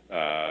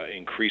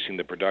increasing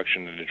the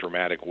production in a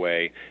dramatic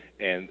way,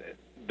 and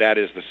that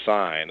is the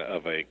sign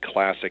of a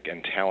classic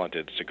and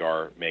talented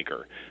cigar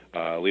maker.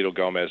 Lito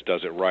Gomez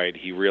does it right.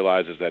 He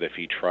realizes that if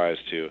he tries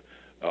to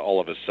all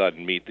of a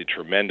sudden meet the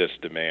tremendous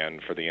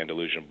demand for the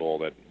Andalusian Bull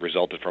that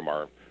resulted from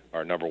our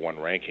number 1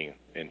 ranking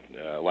in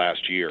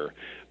last year,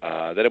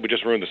 that it would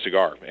just ruin the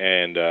cigar.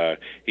 And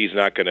he's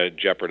not going to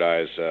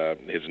jeopardize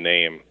his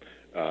name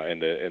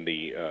and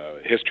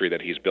the history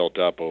that he's built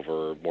up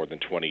over more than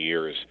 20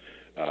 years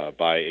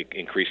by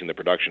increasing the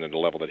production at a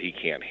level that he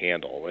can't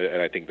handle.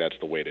 And I think that's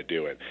the way to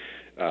do it.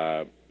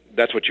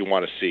 That's what you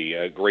want to see.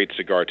 A great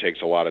cigar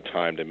takes a lot of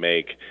time to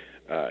make.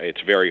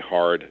 It's very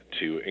hard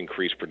to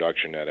increase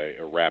production at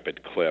a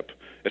rapid clip,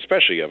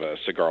 especially of a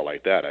cigar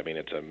like that. I mean,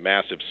 it's a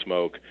massive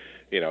smoke.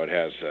 You know, it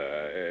has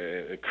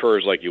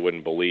curves like you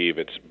wouldn't believe.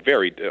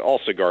 All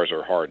cigars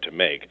are hard to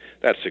make.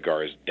 That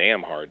cigar is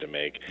damn hard to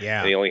make. Yeah.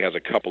 And he only has a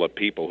couple of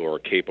people who are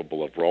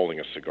capable of rolling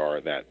a cigar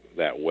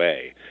that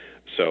way.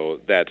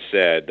 So that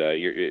said,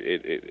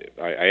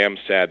 I am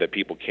sad that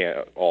people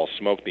can't all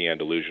smoke the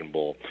Andalusian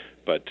Bull,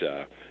 but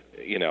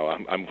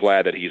I'm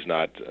glad that he's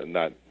not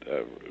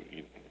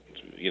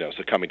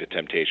succumbing to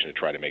temptation to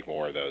try to make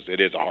more of those. It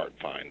is a hard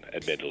find,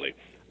 admittedly.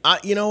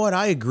 You know what?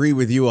 I agree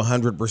with you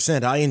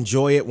 100%. I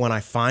enjoy it when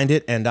I find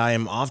it, and I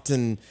am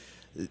often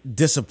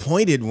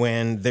disappointed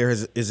when there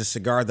is a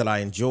cigar that I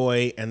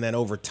enjoy, and then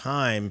over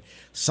time,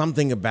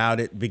 something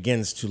about it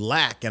begins to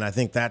lack. And I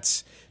think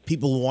that's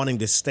people wanting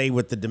to stay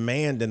with the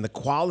demand, and the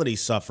quality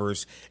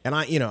suffers. And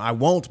I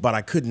won't, but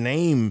I could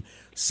name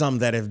some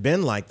that have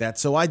been like that.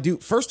 So I do.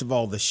 First of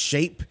all, the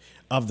shape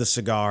of the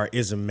cigar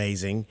is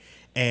amazing.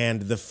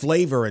 and the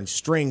flavor and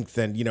strength.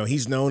 And,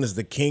 he's known as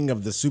the king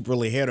of the super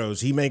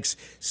ligeros. He makes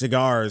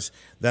cigars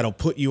that'll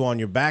put you on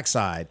your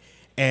backside.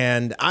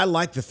 And I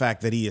like the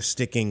fact that he is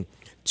sticking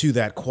to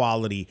that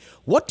quality.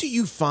 What do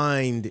you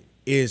find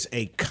is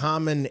a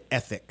common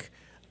ethic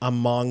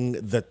among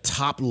the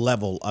top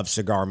level of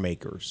cigar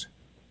makers?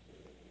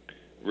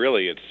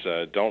 Really,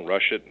 it's don't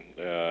rush it,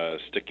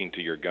 sticking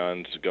to your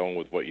guns, going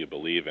with what you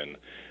believe in.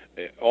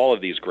 All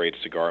of these great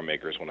cigar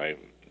makers, when I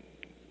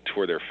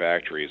tour their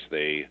factories,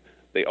 they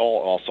all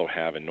also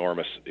have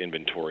enormous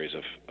inventories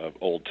of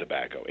old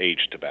tobacco,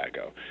 aged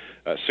tobacco.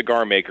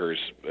 Cigar makers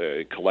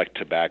collect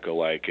tobacco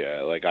like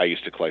I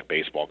used to collect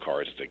baseball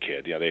cards as a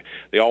kid.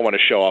 They all want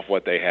to show off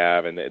what they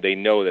have, and they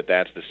know that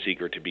that's the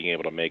secret to being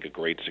able to make a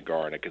great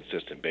cigar on a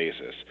consistent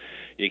basis.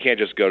 You can't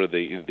just go to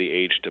the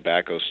aged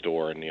tobacco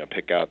store and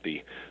pick out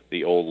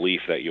the old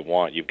leaf that you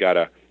want. You've got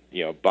to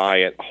buy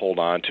it, hold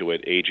on to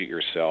it, age it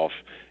yourself,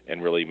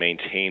 and really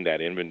maintain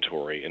that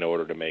inventory in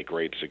order to make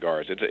great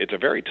cigars. It's a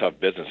very tough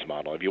business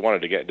model. If you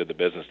wanted to get into the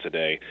business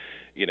today,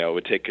 it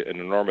would take an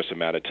enormous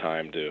amount of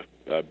time to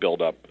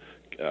build up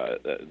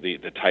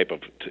the type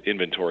of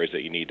inventories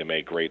that you need to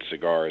make great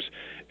cigars.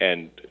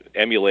 And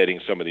emulating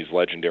some of these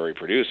legendary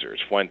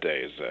producers,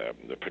 Fuentes,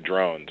 the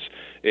Padrones,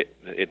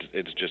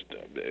 it's just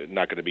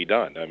not going to be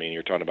done. I mean,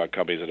 you're talking about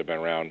companies that have been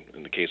around,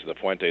 in the case of the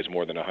Fuentes,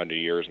 more than 100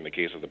 years, in the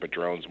case of the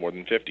Padrones, more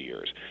than 50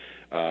 years.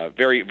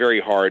 Very,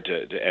 very hard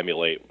to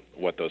emulate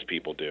what those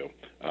people do.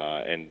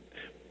 And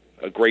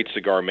a great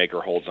cigar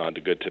maker holds on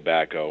to good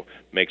tobacco,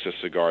 makes a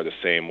cigar the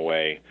same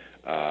way,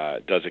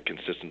 does it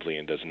consistently,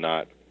 and does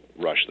not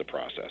rush the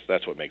process.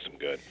 That's what makes them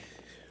good.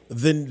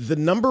 The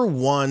number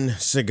one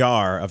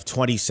cigar of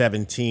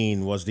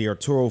 2017 was the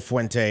Arturo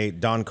Fuente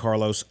Don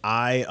Carlos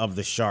Eye of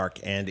the Shark,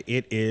 and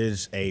it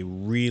is a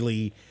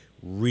really,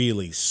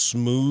 really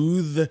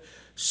smooth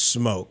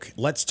smoke.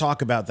 Let's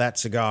talk about that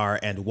cigar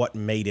and what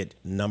made it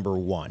number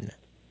one.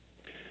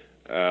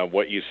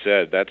 What you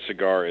said, that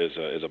cigar is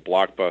a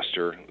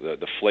blockbuster.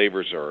 The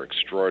flavors are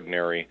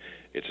extraordinary.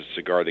 It's a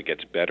cigar that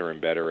gets better and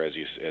better as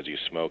you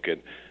smoke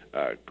it.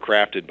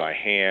 Crafted by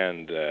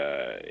hand,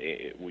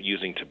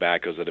 using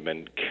tobaccos that have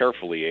been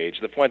carefully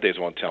aged. The Fuentes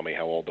won't tell me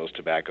how old those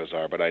tobaccos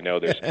are, but I know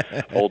there's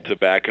old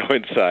tobacco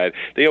inside.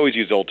 They always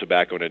use old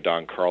tobacco in a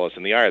Don Carlos,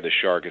 and the Eye of the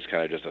Shark is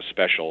kind of just a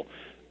special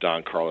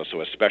Don Carlos,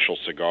 so a special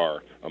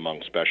cigar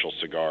among special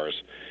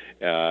cigars.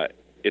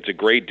 It's a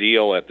great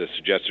deal at the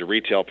suggested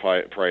retail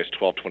price,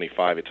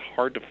 $12.25. It's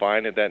hard to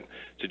find at that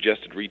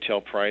suggested retail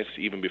price,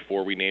 even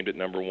before we named it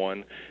number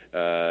one.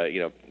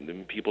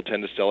 People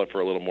tend to sell it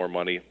for a little more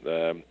money,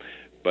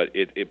 but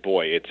it's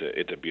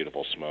a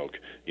beautiful smoke.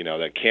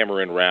 That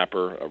Cameroon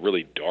wrapper, a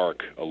really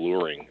dark,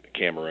 alluring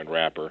Cameroon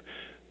wrapper.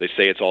 They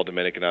say it's all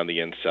Dominican on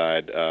the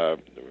inside.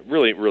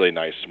 Really, really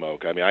nice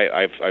smoke. I mean,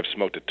 I've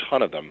smoked a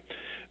ton of them.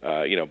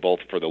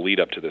 Both for the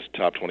lead up to this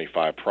top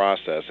 25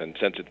 process, and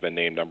since it's been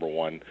named number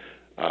one,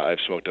 I've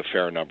smoked a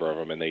fair number of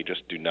them, and they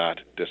just do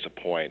not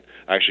disappoint.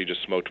 I actually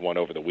just smoked one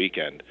over the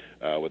weekend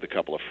with a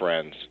couple of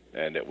friends,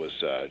 and it was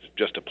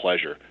just a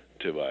pleasure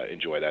to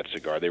enjoy that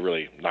cigar. They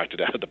really knocked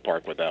it out of the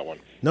park with that one.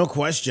 No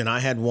question. I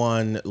had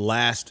one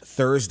last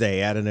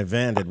Thursday at an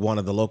event at one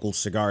of the local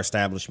cigar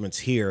establishments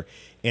here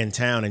in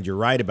town, and you're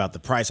right about the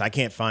price. I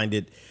can't find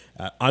it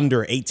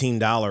under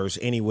 $18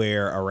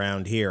 anywhere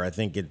around here. I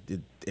think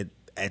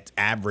it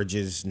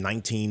averages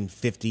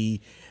 $19.50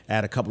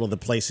 at a couple of the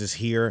places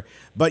here.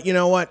 But you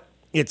know what?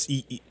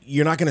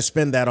 You're not going to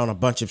spend that on a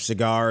bunch of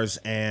cigars,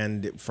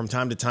 and from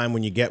time to time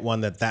when you get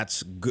one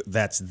that's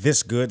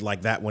this good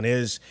like that one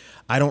is,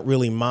 I don't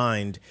really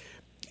mind.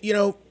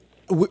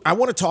 I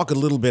want to talk a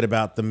little bit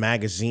about the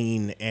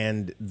magazine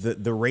and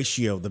the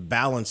ratio, the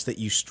balance that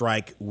you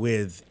strike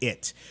with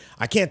it.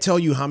 I can't tell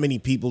you how many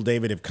people,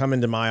 David, have come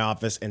into my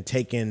office and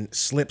taken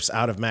slips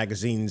out of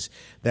magazines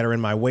that are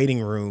in my waiting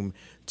room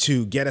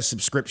to get a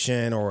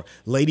subscription, or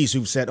ladies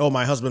who've said, oh,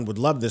 my husband would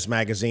love this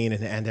magazine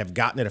and have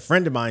gotten it. A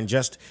friend of mine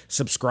just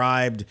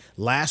subscribed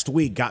last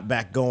week, got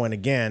back going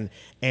again.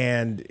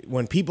 And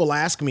when people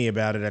ask me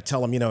about it, I tell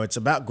them, it's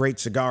about great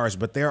cigars,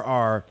 but there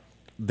are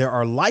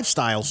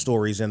lifestyle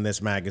stories in this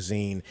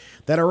magazine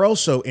that are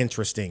also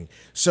interesting.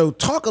 So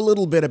talk a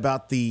little bit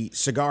about the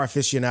Cigar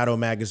Aficionado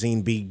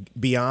magazine,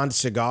 Beyond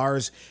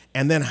Cigars,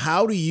 and then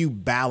how do you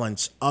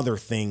balance other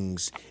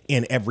things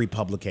in every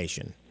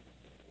publication?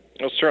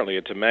 Well, certainly.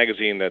 It's a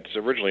magazine that's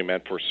originally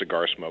meant for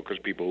cigar smokers,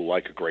 people who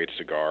like a great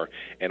cigar,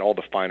 and all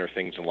the finer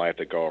things in life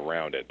that go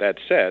around it. That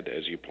said,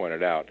 as you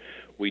pointed out,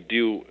 we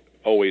do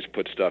always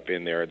put stuff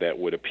in there that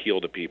would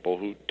appeal to people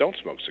who don't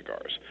smoke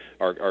cigars.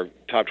 Our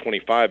top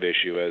 25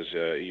 issue, as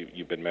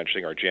you've been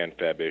mentioning, our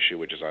Jan-Feb issue,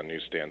 which is on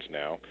newsstands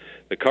now,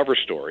 the cover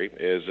story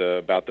is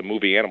about the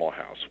movie Animal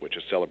House, which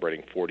is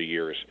celebrating 40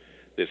 years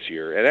this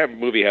year. And that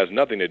movie has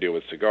nothing to do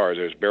with cigars.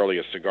 There's barely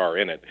a cigar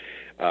in it.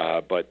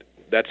 But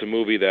that's a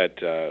movie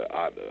that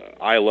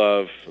I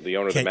love. The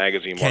owner of the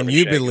magazine, Marvin Can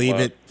you Shank, believe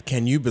loved. it?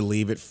 Can you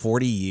believe it?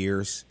 40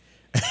 years.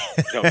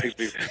 No,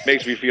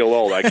 makes me feel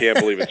old. I can't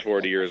believe it's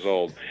 40 years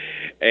old.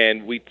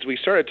 And we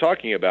started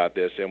talking about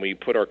this, and we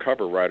put our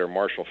cover writer,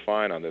 Marshall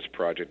Fine, on this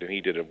project, and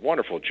he did a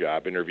wonderful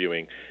job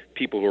interviewing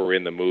people who were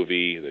in the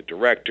movie, the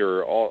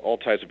director, all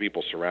types of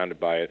people surrounded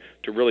by it,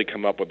 to really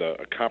come up with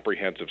a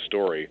comprehensive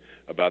story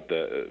about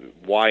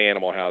why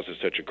Animal House is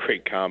such a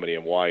great comedy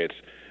and why it's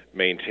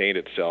maintained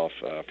itself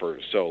for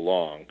so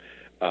long.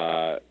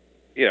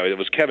 It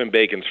was Kevin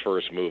Bacon's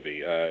first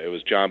movie. It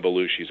was John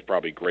Belushi's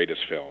probably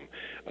greatest film.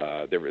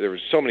 There were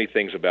so many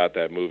things about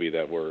that movie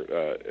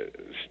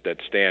that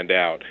stand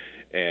out,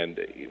 and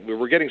we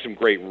were getting some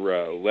great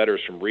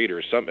letters from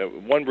readers.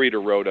 One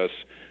reader wrote us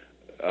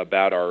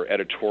about our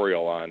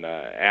editorial on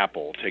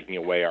Apple taking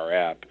away our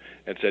app,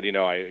 and said,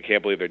 I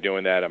can't believe they're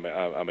doing that.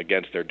 I'm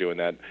against their doing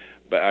that.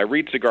 But I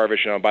read Cigar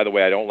Aficionado. By the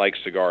way, I don't like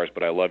cigars,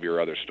 but I love your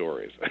other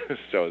stories.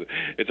 So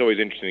it's always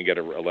interesting to get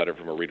a letter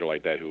from a reader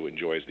like that who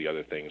enjoys the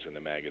other things in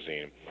the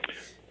magazine.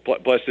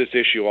 Plus, this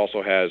issue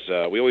also has,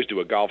 we always do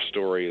a golf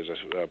story as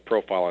a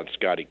profile on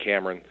Scotty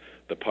Cameron,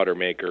 the putter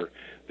maker.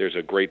 There's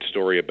a great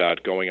story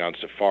about going on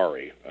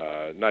safari,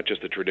 not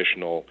just the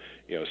traditional,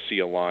 see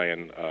a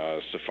lion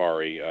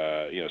safari,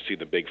 see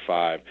the big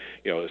five.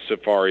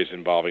 Safaris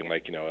involving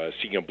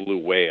seeing a blue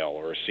whale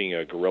or seeing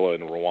a gorilla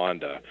in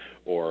Rwanda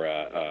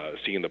or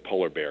seeing the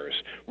polar bears.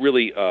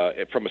 Really,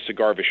 from a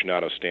Cigar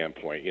Aficionado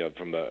standpoint,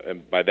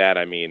 and by that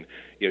I mean,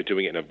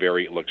 doing it in a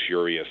very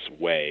luxurious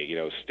way.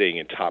 Staying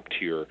in top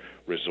tier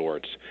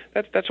resorts.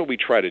 That's what we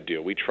try to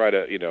do. We try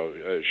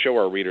to, show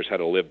our readers how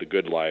to live the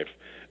good life.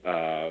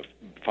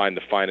 Find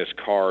the finest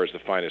cars, the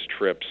finest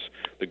trips,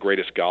 the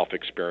greatest golf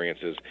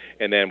experiences,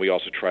 and then we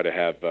also try to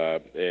have,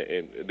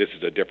 and this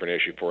is a different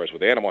issue for us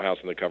with Animal House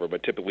on the cover,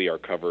 but typically our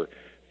cover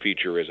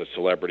feature is a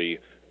celebrity,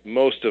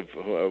 most of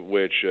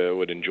which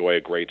would enjoy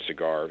a great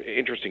cigar.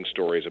 Interesting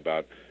stories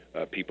about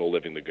people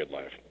living the good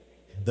life.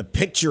 The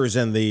pictures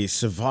in the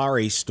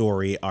Safari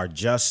story are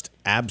just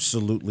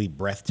absolutely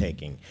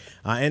breathtaking.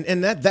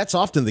 And that's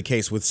often the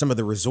case with some of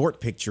the resort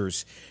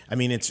pictures. I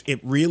mean, it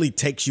really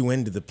takes you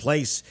into the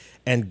place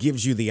and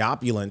gives you the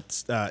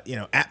opulent,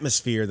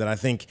 atmosphere that I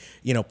think,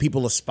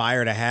 people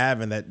aspire to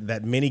have and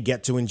that many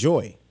get to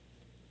enjoy.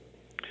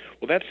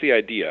 Well, that's the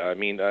idea. I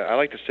mean, I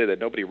like to say that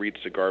nobody reads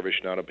Cigar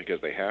Aficionado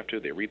because they have to.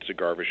 They read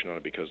Cigar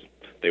Aficionado because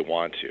they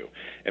want to.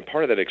 And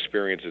part of that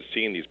experience is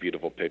seeing these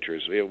beautiful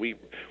pictures.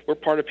 We're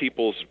part of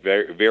people's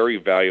very, very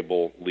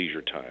valuable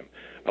leisure time.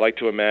 I like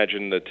to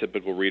imagine the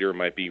typical reader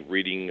might be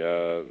reading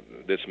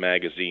this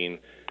magazine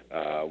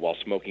while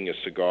smoking a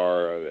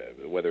cigar,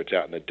 whether it's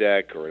out in the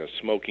deck or in a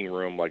smoking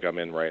room like I'm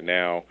in right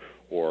now,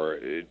 or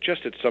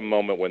just at some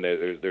moment when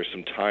there's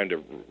some time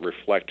to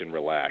reflect and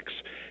relax.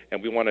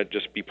 And we want to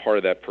just be part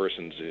of that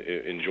person's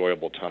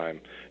enjoyable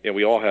time.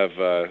 We all have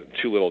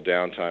too little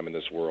downtime in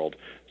this world,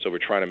 so we're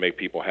trying to make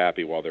people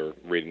happy while they're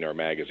reading our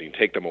magazine,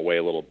 take them away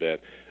a little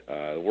bit.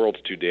 The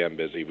world's too damn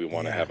busy. We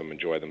want to have them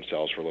enjoy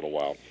themselves for a little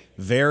while.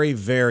 Very,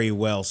 very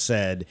well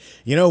said.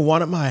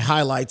 One of my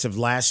highlights of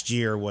last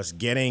year was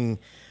getting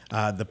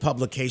the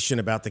publication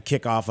about the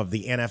kickoff of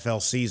the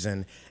NFL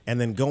season and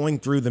then going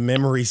through the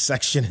memory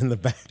section in the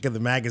back of the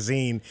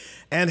magazine.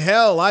 And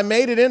hell, I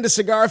made it into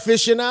Cigar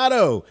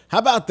Aficionado. How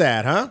about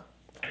that, huh?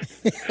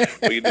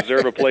 Well, you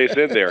deserve a place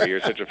in there.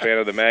 You're such a fan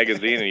of the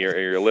magazine, and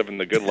you're living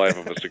the good life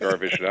of a Cigar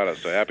Aficionado,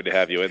 so happy to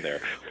have you in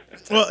there.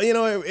 Well,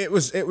 it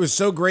was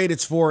so great.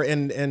 It's for,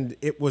 and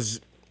it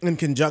was in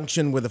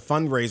conjunction with a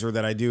fundraiser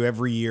that I do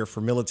every year for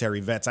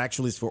military vets.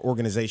 Actually, it's for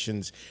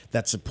organizations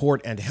that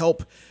support and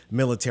help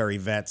military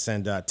vets.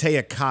 And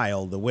Taya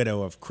Kyle, the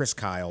widow of Chris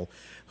Kyle,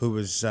 who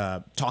was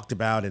talked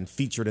about and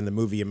featured in the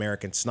movie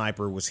American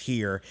Sniper, was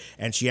here.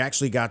 And she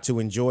actually got to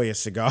enjoy a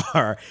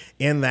cigar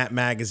in that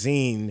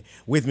magazine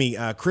with me.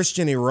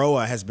 Christian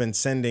Iroa has been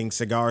sending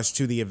cigars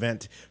to the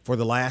event for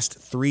the last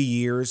 3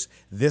 years.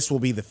 This will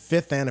be the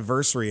 5th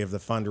anniversary of the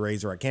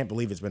fundraiser. I can't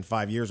believe it's been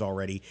 5 years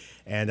already.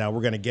 And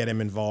we're going to get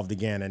him involved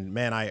again. And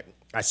man, I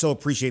so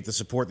appreciate the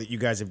support that you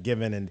guys have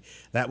given. And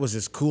that was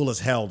as cool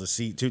as hell to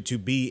see, to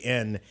be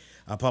in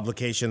a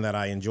publication that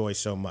I enjoy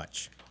so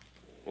much.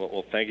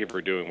 Well, thank you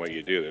for doing what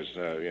you do.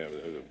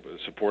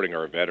 Supporting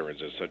our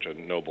veterans is such a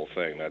noble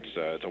thing.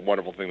 It's a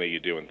wonderful thing that you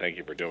do, and thank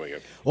you for doing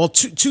it. Well,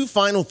 two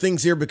final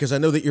things here, because I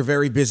know that you're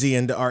very busy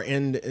and are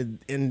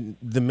in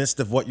the midst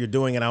of what you're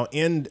doing, and I'll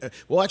end.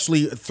 Well,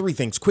 actually, 3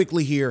 things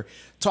quickly here.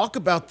 Talk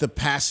about the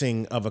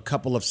passing of a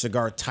couple of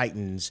cigar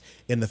titans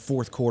in the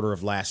fourth quarter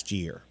of last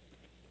year.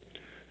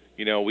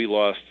 We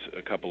lost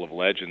a couple of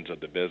legends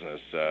of the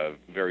business.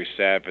 Very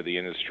sad for the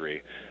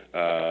industry.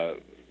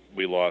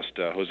 We lost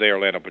Jose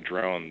Orlando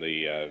Padron,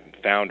 the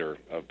founder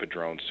of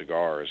Padron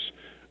Cigars,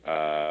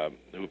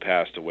 who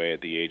passed away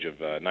at the age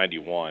of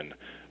 91.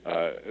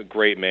 A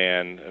great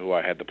man who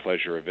I had the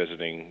pleasure of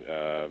visiting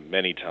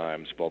many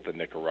times, both in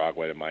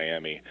Nicaragua and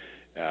Miami,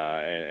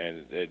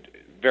 and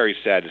very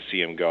sad to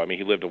see him go. I mean,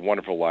 he lived a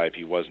wonderful life.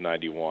 He was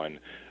 91.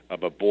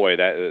 But boy,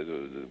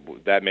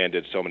 that man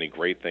did so many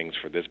great things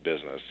for this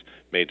business,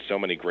 made so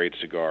many great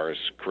cigars,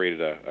 created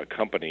a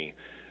company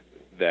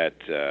that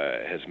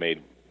has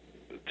made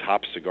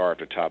top cigar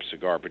after top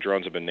cigar.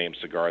 Padrones have been named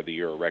Cigar of the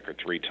Year a record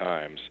 3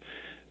 times.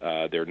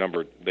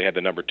 They had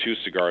the number 2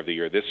 cigar of the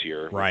year this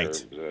year. Right.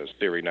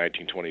 Serie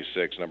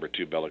 1926, number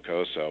 2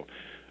 Bellicoso.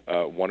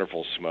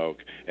 Wonderful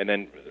smoke. And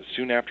then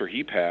soon after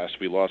he passed,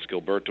 we lost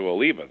Gilberto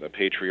Oliva, the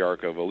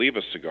patriarch of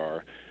Oliva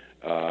cigar,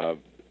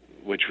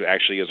 which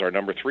actually is our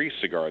number 3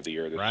 cigar of the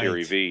year, the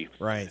Serie V.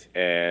 Right.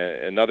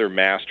 And another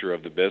master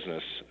of the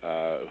business,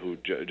 who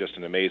just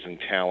an amazing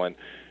talent,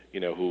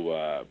 who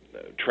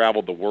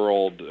traveled the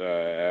world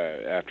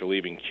after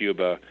leaving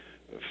Cuba,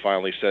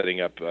 finally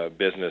setting up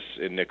business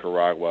in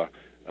Nicaragua,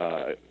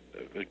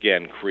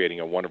 again, creating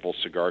a wonderful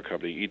cigar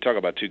company. You talk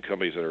about 2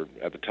 companies that are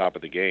at the top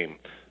of the game,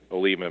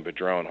 Oliva and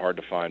Padron, hard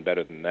to find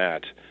better than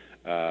that.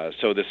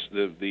 So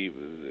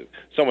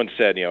someone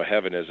said,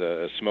 heaven is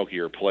a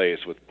smokier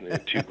place with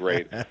 2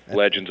 great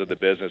legends of the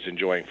business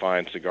enjoying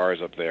fine cigars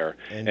up there.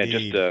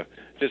 Indeed. And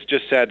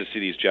just sad to see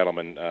these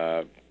gentlemen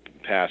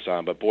pass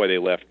on. But boy, they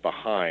left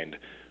behind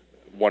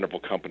wonderful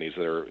companies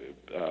that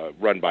are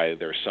run by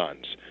their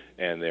sons,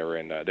 and they're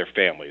in their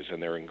families,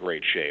 and they're in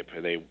great shape.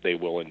 And they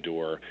will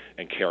endure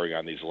and carry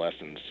on these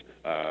lessons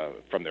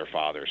from their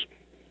fathers.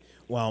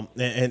 Well,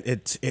 and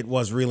it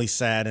was really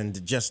sad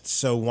and just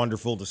so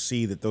wonderful to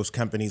see that those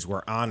companies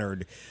were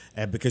honored,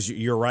 because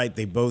you're right,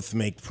 they both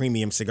make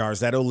premium cigars.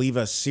 That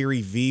Oliva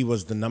Serie V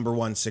was the number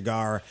 1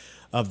 cigar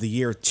of the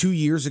year 2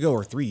 years ago,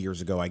 or 3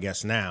 years ago, I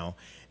guess now.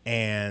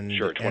 And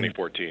sure,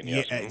 2014,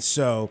 yes. Yeah,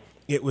 so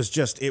it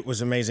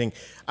was amazing.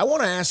 I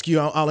want to ask you,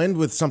 I'll end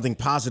with something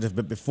positive,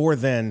 but before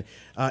then,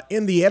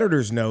 in the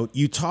editor's note,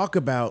 you talk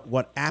about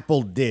what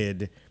Apple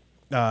did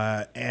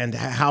and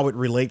how it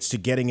relates to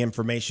getting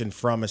information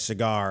from a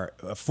cigar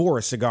for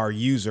a cigar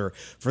user.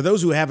 For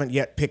those who haven't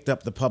yet picked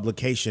up the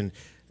publication,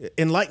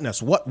 enlighten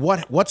us.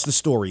 What's the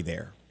story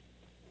there?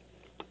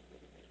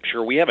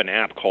 Sure, we have an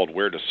app called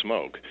Where to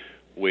Smoke,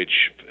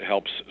 which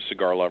helps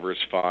cigar lovers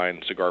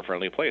find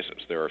cigar-friendly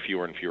places. There are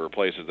fewer and fewer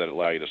places that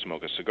allow you to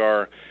smoke a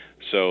cigar,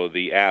 so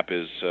the app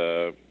is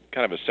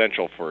kind of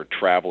essential for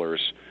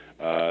travelers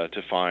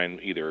to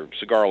find either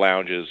cigar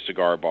lounges,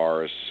 cigar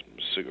bars,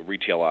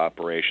 retail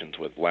operations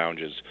with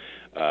lounges,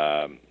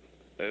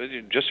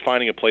 just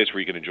finding a place where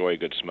you can enjoy a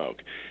good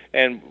smoke.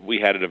 And we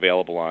had it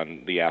available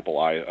on the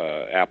Apple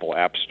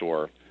App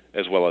Store,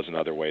 as well as in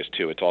other ways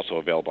too. It's also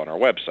available on our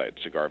website,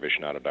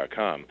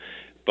 cigarvisionado.com.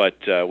 But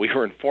we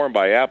were informed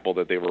by Apple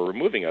that they were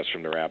removing us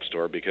from their App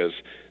Store because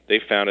they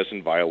found us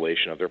in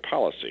violation of their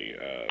policy,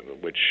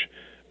 which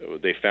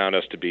they found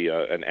us to be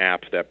an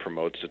app that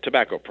promotes a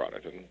tobacco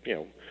product. And,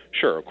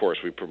 sure, of course,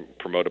 we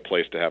promote a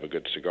place to have a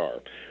good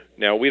cigar.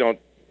 Now, we don't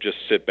just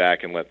sit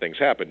back and let things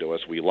happen to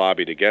us. We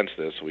lobbied against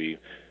this. We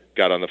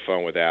got on the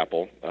phone with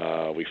Apple.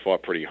 We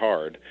fought pretty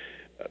hard,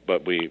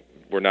 but we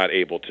were not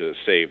able to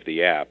save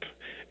the app.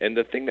 And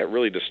the thing that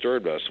really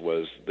disturbed us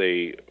was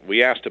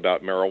we asked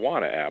about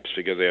marijuana apps,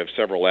 because they have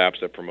several apps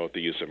that promote the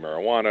use of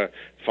marijuana,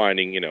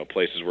 finding,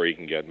 places where you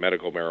can get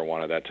medical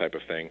marijuana, that type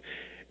of thing.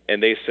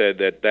 And they said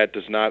that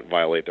does not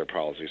violate their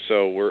policy.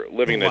 So we're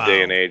living in a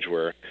day and age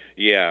where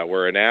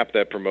an app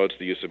that promotes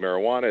the use of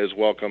marijuana is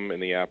welcome in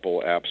the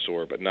Apple App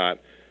Store, but not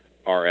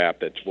our app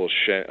that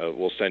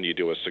will send you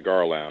to a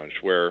cigar lounge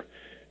where,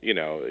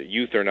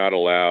 youth are not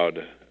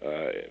allowed.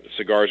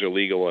 Cigars are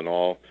legal in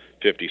all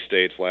 50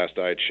 states, last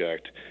I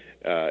checked.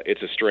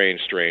 It's a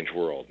strange, strange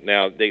world.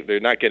 Now, they're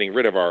not getting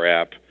rid of our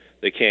app.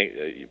 They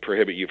can't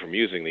prohibit you from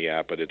using the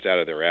app, but it's out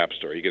of their app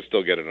store. You can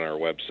still get it on our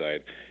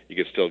website. You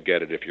can still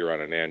get it if you're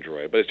on an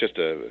Android. But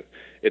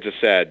it's a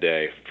sad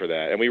day for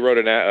that. And we wrote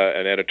an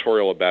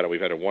editorial about it. We've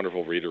had a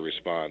wonderful reader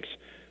response.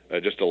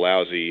 Just a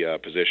lousy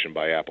position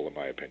by Apple, in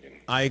my opinion.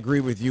 I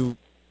agree with you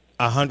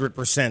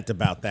 100%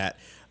 about that.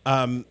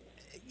 I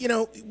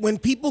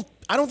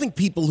don't think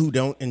people who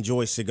don't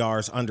enjoy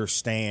cigars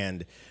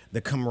understand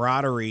the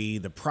camaraderie,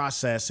 the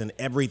process, and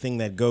everything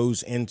that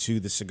goes into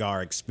the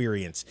cigar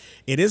experience.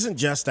 It isn't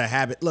just a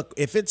habit. Look,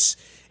 if it's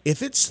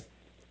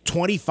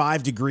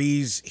 25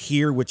 degrees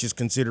here, which is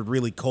considered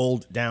really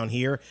cold down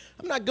here,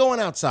 I'm not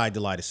going outside to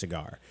light a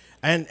cigar.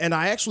 And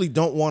I actually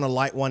don't want to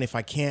light one if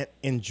I can't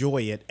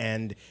enjoy it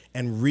and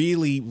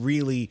really,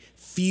 really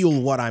feel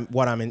what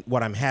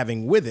I'm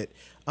having with it.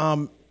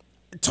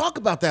 Talk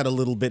about that a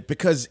little bit,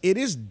 because it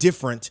is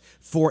different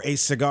for a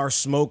cigar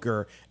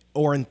smoker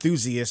or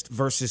enthusiast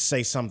versus,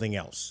 say, something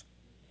else.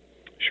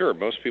 Sure.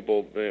 Most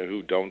people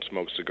who don't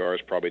smoke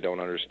cigars probably don't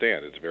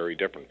understand. It's very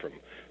different from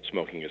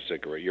smoking a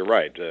cigarette. You're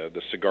right.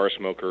 The cigar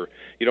smoker,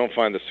 you don't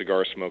find the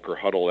cigar smoker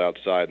huddled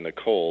outside in the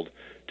cold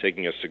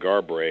taking a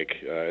cigar break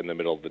in the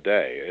middle of the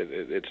day.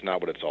 It's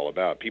not what it's all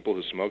about. People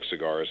who smoke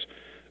cigars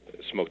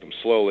smoke them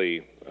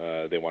slowly.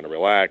 They want to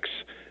relax.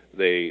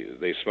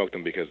 They smoke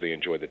them because they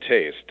enjoy the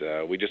taste.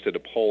 We just did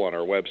a poll on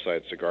our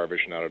website,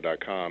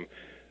 cigarvisionado.com,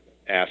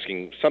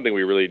 asking something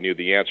we really knew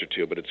the answer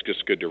to, but it's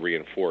just good to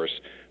reinforce.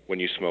 When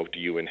you smoke, do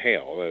you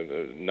inhale?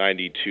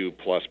 92+%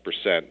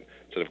 said,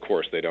 of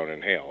course, they don't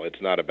inhale.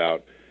 It's not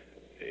about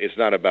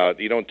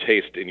you don't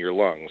taste in your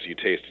lungs, you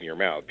taste in your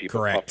mouth. People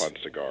Correct. puff on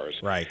cigars.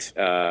 Right.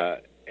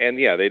 And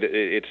yeah,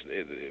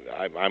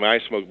 I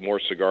smoke more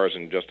cigars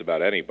than just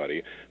about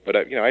anybody. But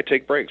I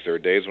take breaks. There are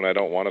days when I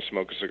don't want to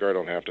smoke a cigar. I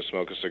don't have to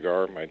smoke a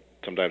cigar. I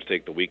sometimes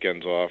take the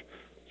weekends off.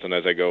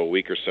 Sometimes I go a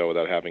week or so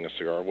without having a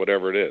cigar.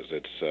 Whatever it is,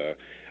 it's.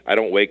 I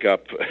don't wake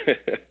up.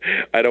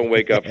 I don't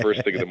wake up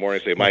first thing in the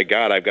morning and say, "My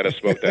God, I've got to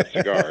smoke that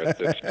cigar."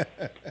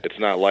 It's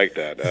not like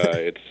that.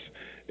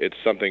 It's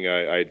something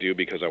I do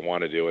because I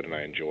want to do it and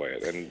I enjoy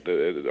it.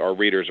 And our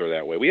readers are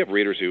that way. We have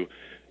readers who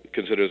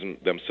consider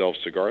themselves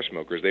cigar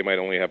smokers. They might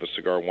only have a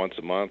cigar once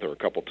a month or a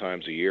couple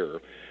times a year.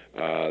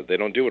 They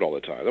don't do it all the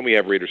time. Then we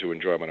have readers who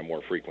enjoy them on a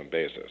more frequent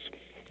basis.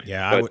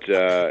 Yeah,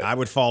 I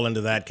would fall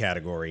into that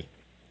category.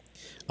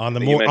 On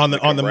the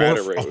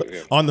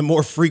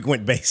more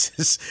frequent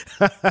basis.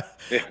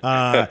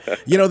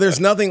 There's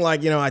nothing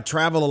like, I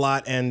travel a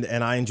lot and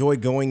I enjoy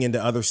going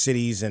into other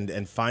cities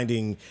and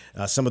finding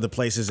some of the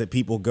places that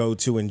people go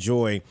to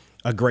enjoy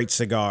a great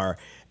cigar.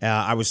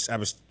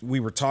 We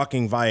were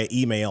talking via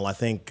email. I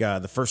think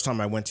the first time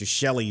I went to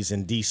Shelley's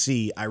in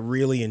D.C., I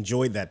really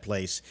enjoyed that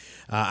place.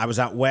 I was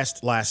out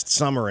west last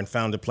summer and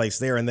found a place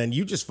there. And then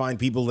you just find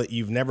people that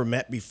you've never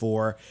met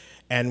before.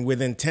 And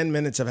within 10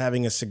 minutes of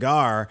having a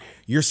cigar,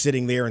 you're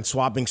sitting there and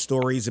swapping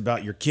stories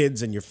about your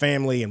kids and your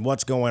family and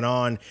what's going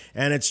on.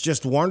 And it's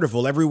just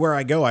wonderful. Everywhere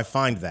I go, I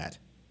find that.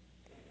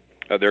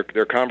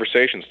 They're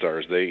conversation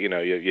starters.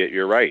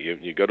 You're right.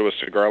 You go to a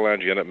cigar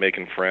lounge, you end up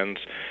making friends.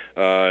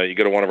 You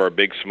go to one of our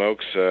big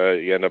smokes,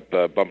 you end up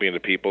bumping into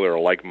people that are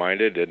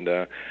like-minded,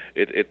 and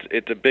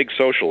it's a big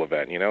social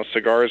event.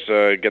 Cigars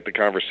get the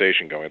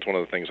conversation going. It's one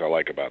of the things I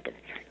like about them.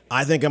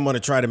 I think I'm going to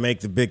try to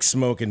make the big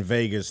smoke in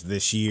Vegas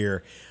this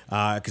year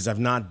because I've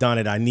not done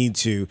it. I need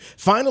to.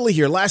 Finally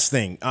here, last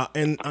thing.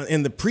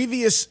 In the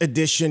previous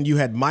edition, you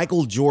had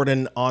Michael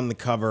Jordan on the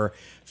cover.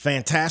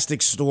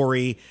 Fantastic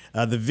story.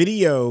 The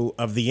video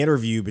of the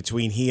interview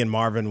between he and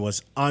Marvin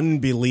was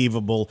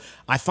unbelievable.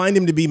 I find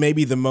him to be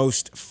maybe the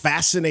most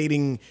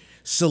fascinating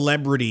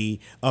celebrity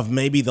of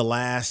maybe the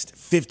last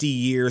 50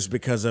 years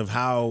because of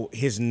how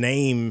his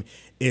name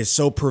is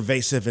so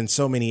pervasive in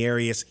so many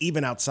areas,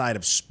 even outside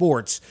of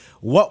sports.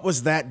 What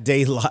was that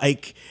day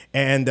like?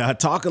 And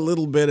talk a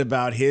little bit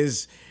about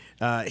his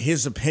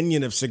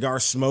opinion of cigar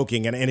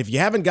smoking. And if you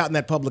haven't gotten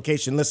that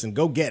publication, listen,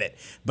 go get it.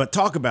 But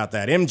talk about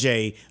that.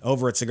 MJ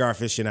over at Cigar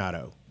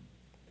Aficionado.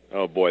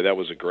 Oh, boy, that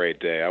was a great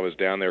day. I was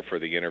down there for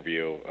the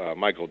interview.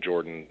 Michael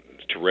Jordan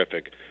is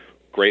terrific,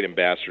 great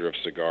ambassador of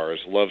cigars,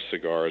 loves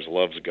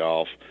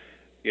golf.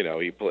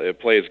 He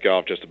plays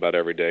golf just about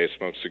every day,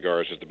 smokes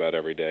cigars just about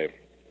every day.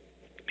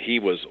 He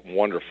was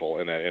wonderful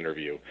in that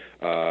interview.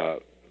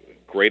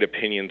 Great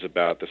opinions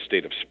about the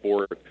state of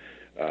sport.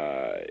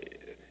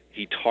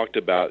 He talked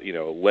about,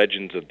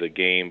 legends of the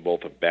game,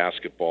 both of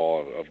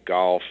basketball, of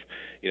golf,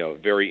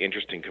 very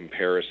interesting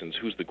comparisons.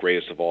 Who's the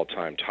greatest of all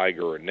time,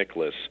 Tiger or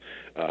Nicklaus?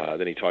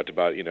 Then he talked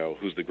about,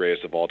 who's the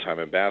greatest of all time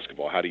in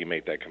basketball. How do you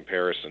make that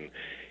comparison?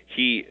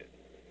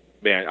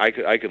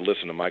 I could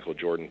listen to Michael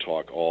Jordan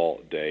talk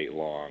all day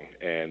long,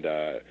 and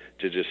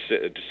to just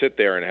sit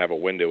there and have a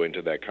window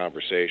into that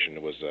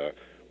conversation was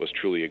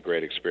truly a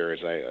great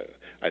experience.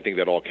 I think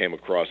that all came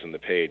across in the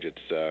page.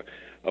 It's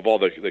of all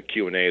the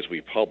Q&As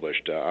we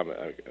published, I'm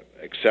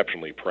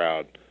exceptionally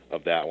proud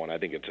of that one. I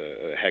think it's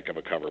a heck of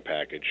a cover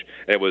package.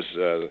 It was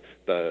the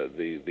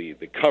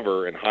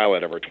cover and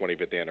highlight of our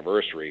 25th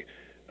anniversary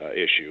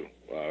issue,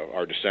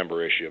 our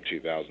December issue of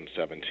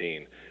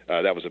 2017.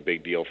 That was a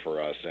big deal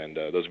for us, and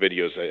those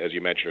videos, as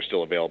you mentioned, are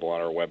still available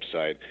on our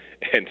website.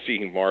 And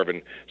seeing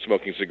Marvin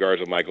smoking cigars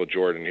with Michael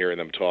Jordan, hearing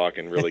them talk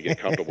and really get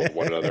comfortable with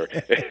one another,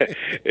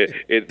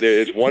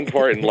 it's one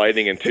part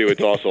enlightening, and two,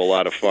 it's also a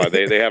lot of fun.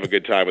 They have a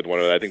good time with one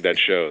another. I think that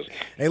shows.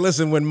 Hey,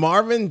 listen, when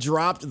Marvin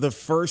dropped the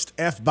first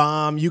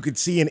F-bomb, you could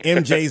see in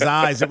MJ's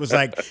eyes, it was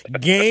like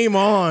game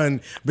on,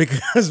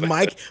 because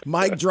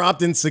Mike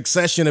dropped in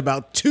succession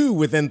about two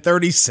within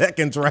 30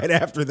 seconds right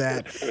after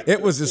that.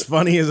 It was as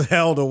funny as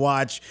hell to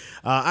watch.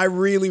 I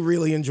really,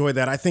 really enjoyed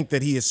that. I think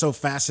that he is so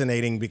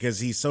fascinating because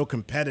he's so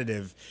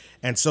competitive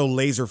and so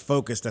laser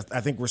focused.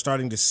 I think we're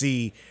starting to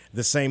see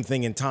the same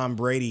thing in Tom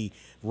Brady,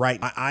 right?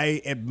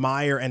 I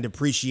admire and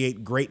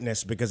appreciate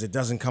greatness because it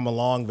doesn't come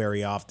along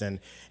very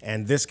often.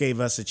 And this gave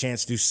us a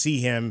chance to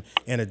see him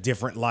in a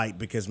different light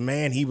because,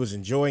 man, he was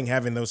enjoying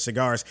having those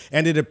cigars.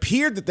 And it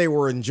appeared that they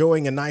were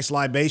enjoying a nice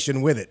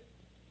libation with it.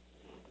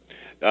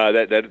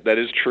 That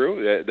is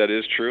true. That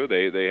is true.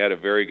 They had a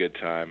very good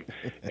time,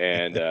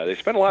 and they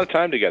spent a lot of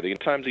time together.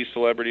 Sometimes these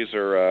celebrities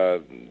are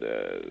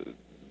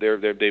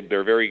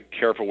they're very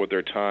careful with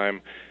their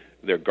time.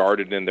 They're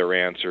guarded in their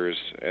answers,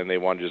 and they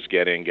want to just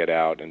get in, get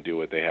out, and do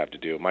what they have to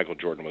do. Michael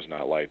Jordan was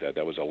not like that.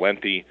 That was a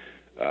lengthy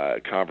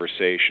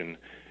conversation,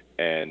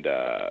 and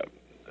a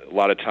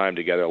lot of time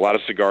together. A lot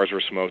of cigars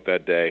were smoked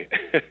that day.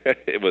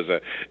 It was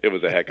a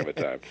heck of a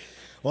time.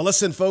 Well,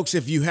 listen, folks,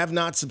 if you have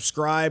not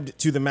subscribed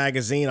to the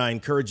magazine, I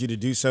encourage you to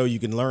do so. You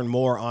can learn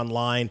more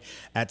online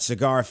at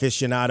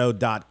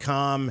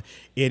cigaraficionado.com.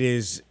 It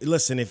is,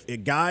 listen,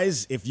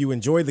 if you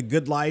enjoy the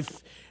good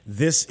life,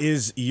 This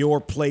is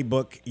your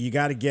playbook. You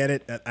got to get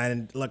it.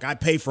 And look, I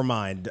pay for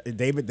mine.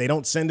 David, they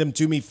don't send them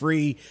to me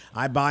free.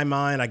 I buy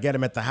mine. I get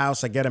them at the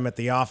house. I get them at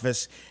the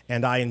office.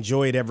 And I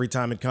enjoy it every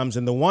time it comes.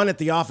 And the one at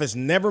the office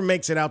never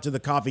makes it out to the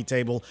coffee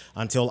table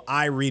until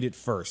I read it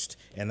first.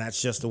 And that's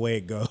just the way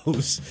it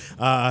goes.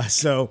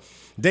 So,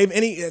 Dave,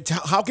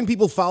 how can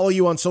people follow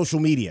you on social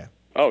media?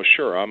 Oh,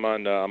 sure. I'm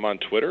on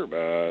Twitter,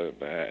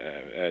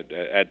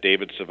 at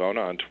David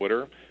Savona on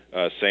Twitter.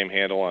 Same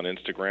handle on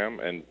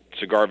Instagram, and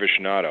Cigar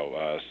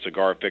Aficionado,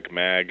 Cigarfic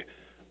Mag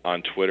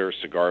on Twitter,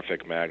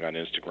 Cigarfic Mag on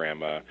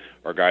Instagram.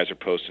 Our guys are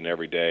posting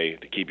every day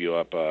to keep you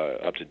up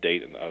to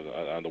date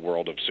on the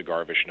world of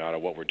Cigar Aficionado,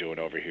 what we're doing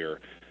over here.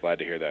 Glad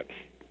to hear that.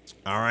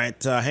 All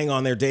right, hang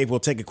on there, Dave. We'll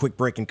take a quick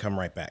break and come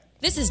right back.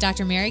 This is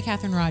Dr. Mary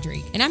Catherine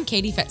Rodrigue, and I'm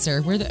Katie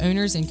Fetzer. We're the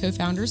owners and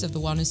co-founders of The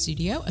Wellness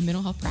Studio, a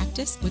mental health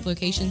practice with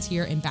locations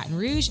here in Baton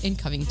Rouge and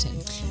Covington.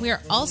 We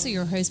are also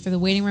your host for the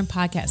Waiting Room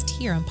Podcast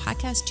here on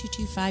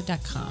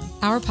podcast225.com.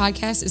 Our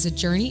podcast is a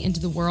journey into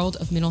the world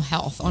of mental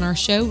health. On our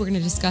show, we're going to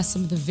discuss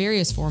some of the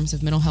various forms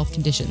of mental health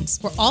conditions.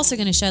 We're also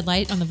going to shed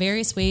light on the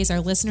various ways our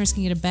listeners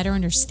can get a better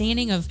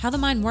understanding of how the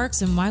mind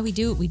works and why we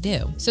do what we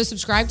do. So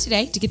subscribe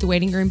today to get the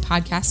Waiting Room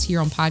Podcast here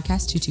on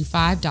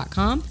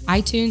podcast225.com,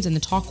 iTunes, and the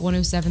Talk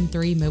 107.3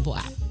 mobile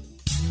app.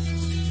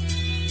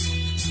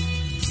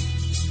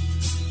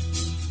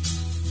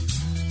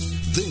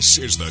 This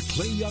is the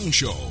Clay Young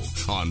Show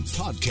on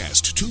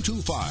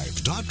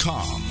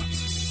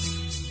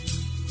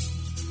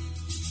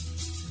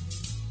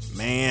podcast225.com.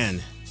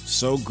 Man,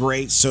 so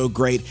great, so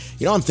great.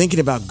 You know, I'm thinking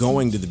about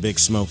going to the Big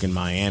Smoke in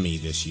Miami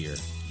this year.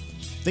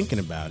 Thinking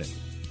about it.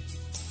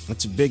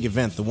 It's a big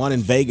event. The one in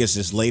Vegas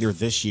is later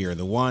this year.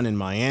 The one in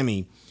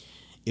Miami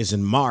is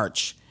in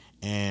March.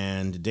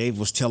 And Dave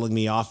was telling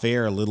me off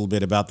air a little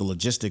bit about the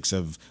logistics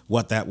of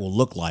what that will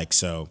look like.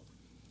 So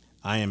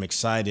I am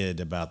excited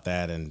about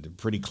that and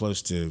pretty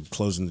close to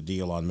closing the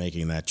deal on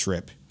making that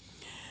trip.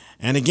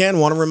 And again,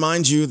 want to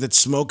remind you that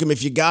Smoke 'em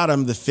If You Got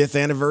 'em, the 5th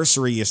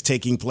anniversary is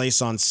taking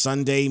place on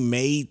Sunday,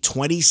 May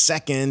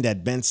 22nd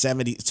at Ben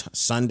 70.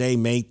 Sunday,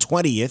 May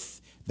 20th,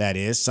 that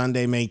is,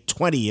 Sunday, May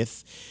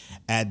 20th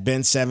at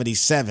Ben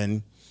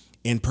 77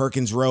 in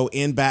Perkins Row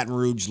in Baton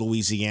Rouge,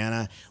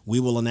 Louisiana. We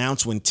will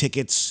announce when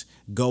tickets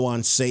go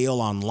on sale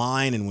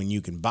online and when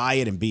you can buy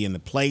it and be in the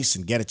place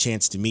and get a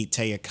chance to meet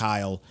Taya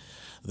Kyle,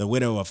 the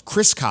widow of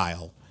Chris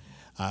Kyle,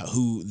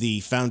 who the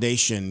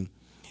foundation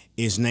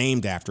is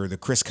named after, the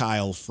Chris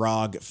Kyle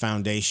Frog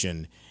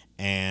Foundation.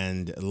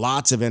 And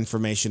lots of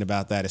information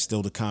about that is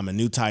still to come. A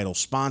new title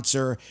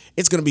sponsor.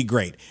 It's going to be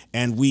great.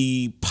 And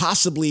we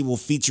possibly will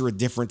feature a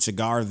different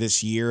cigar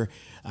this year,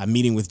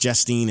 meeting with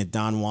Justine at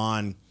Don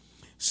Juan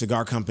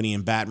Cigar Company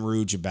in Baton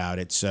Rouge about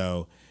it.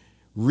 So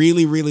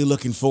really, really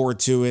looking forward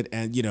to it.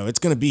 And, you know, it's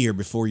going to be here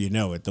before you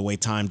know it, the way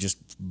time just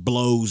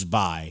blows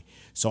by.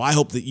 So I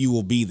hope that you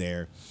will be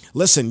there.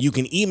 Listen, you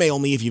can email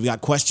me if you've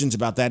got questions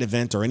about that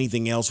event or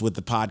anything else with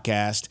the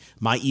podcast.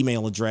 My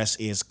email address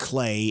is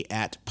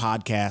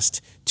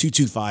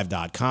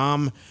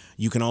clay@podcast225.com.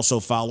 You can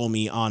also follow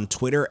me on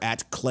Twitter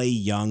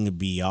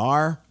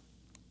 @ClayYoungBR,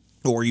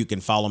 or you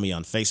can follow me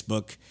on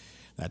Facebook.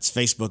 That's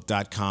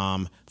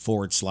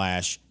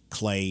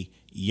facebook.com/Clay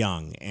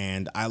Young.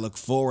 And I look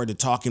forward to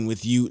talking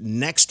with you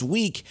next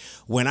week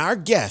when our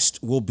guest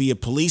will be a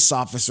police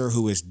officer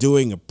who is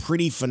doing a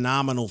pretty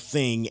phenomenal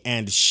thing,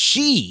 and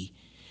she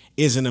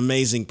is an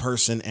amazing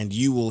person, and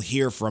you will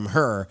hear from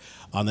her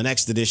on the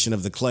next edition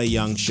of the Clay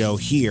Young Show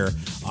here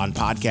on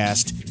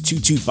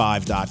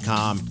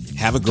podcast225.com.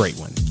 Have a great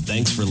one.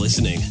 Thanks for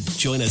listening.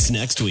 Join us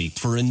next week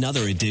for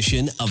another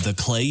edition of the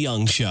Clay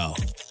Young Show.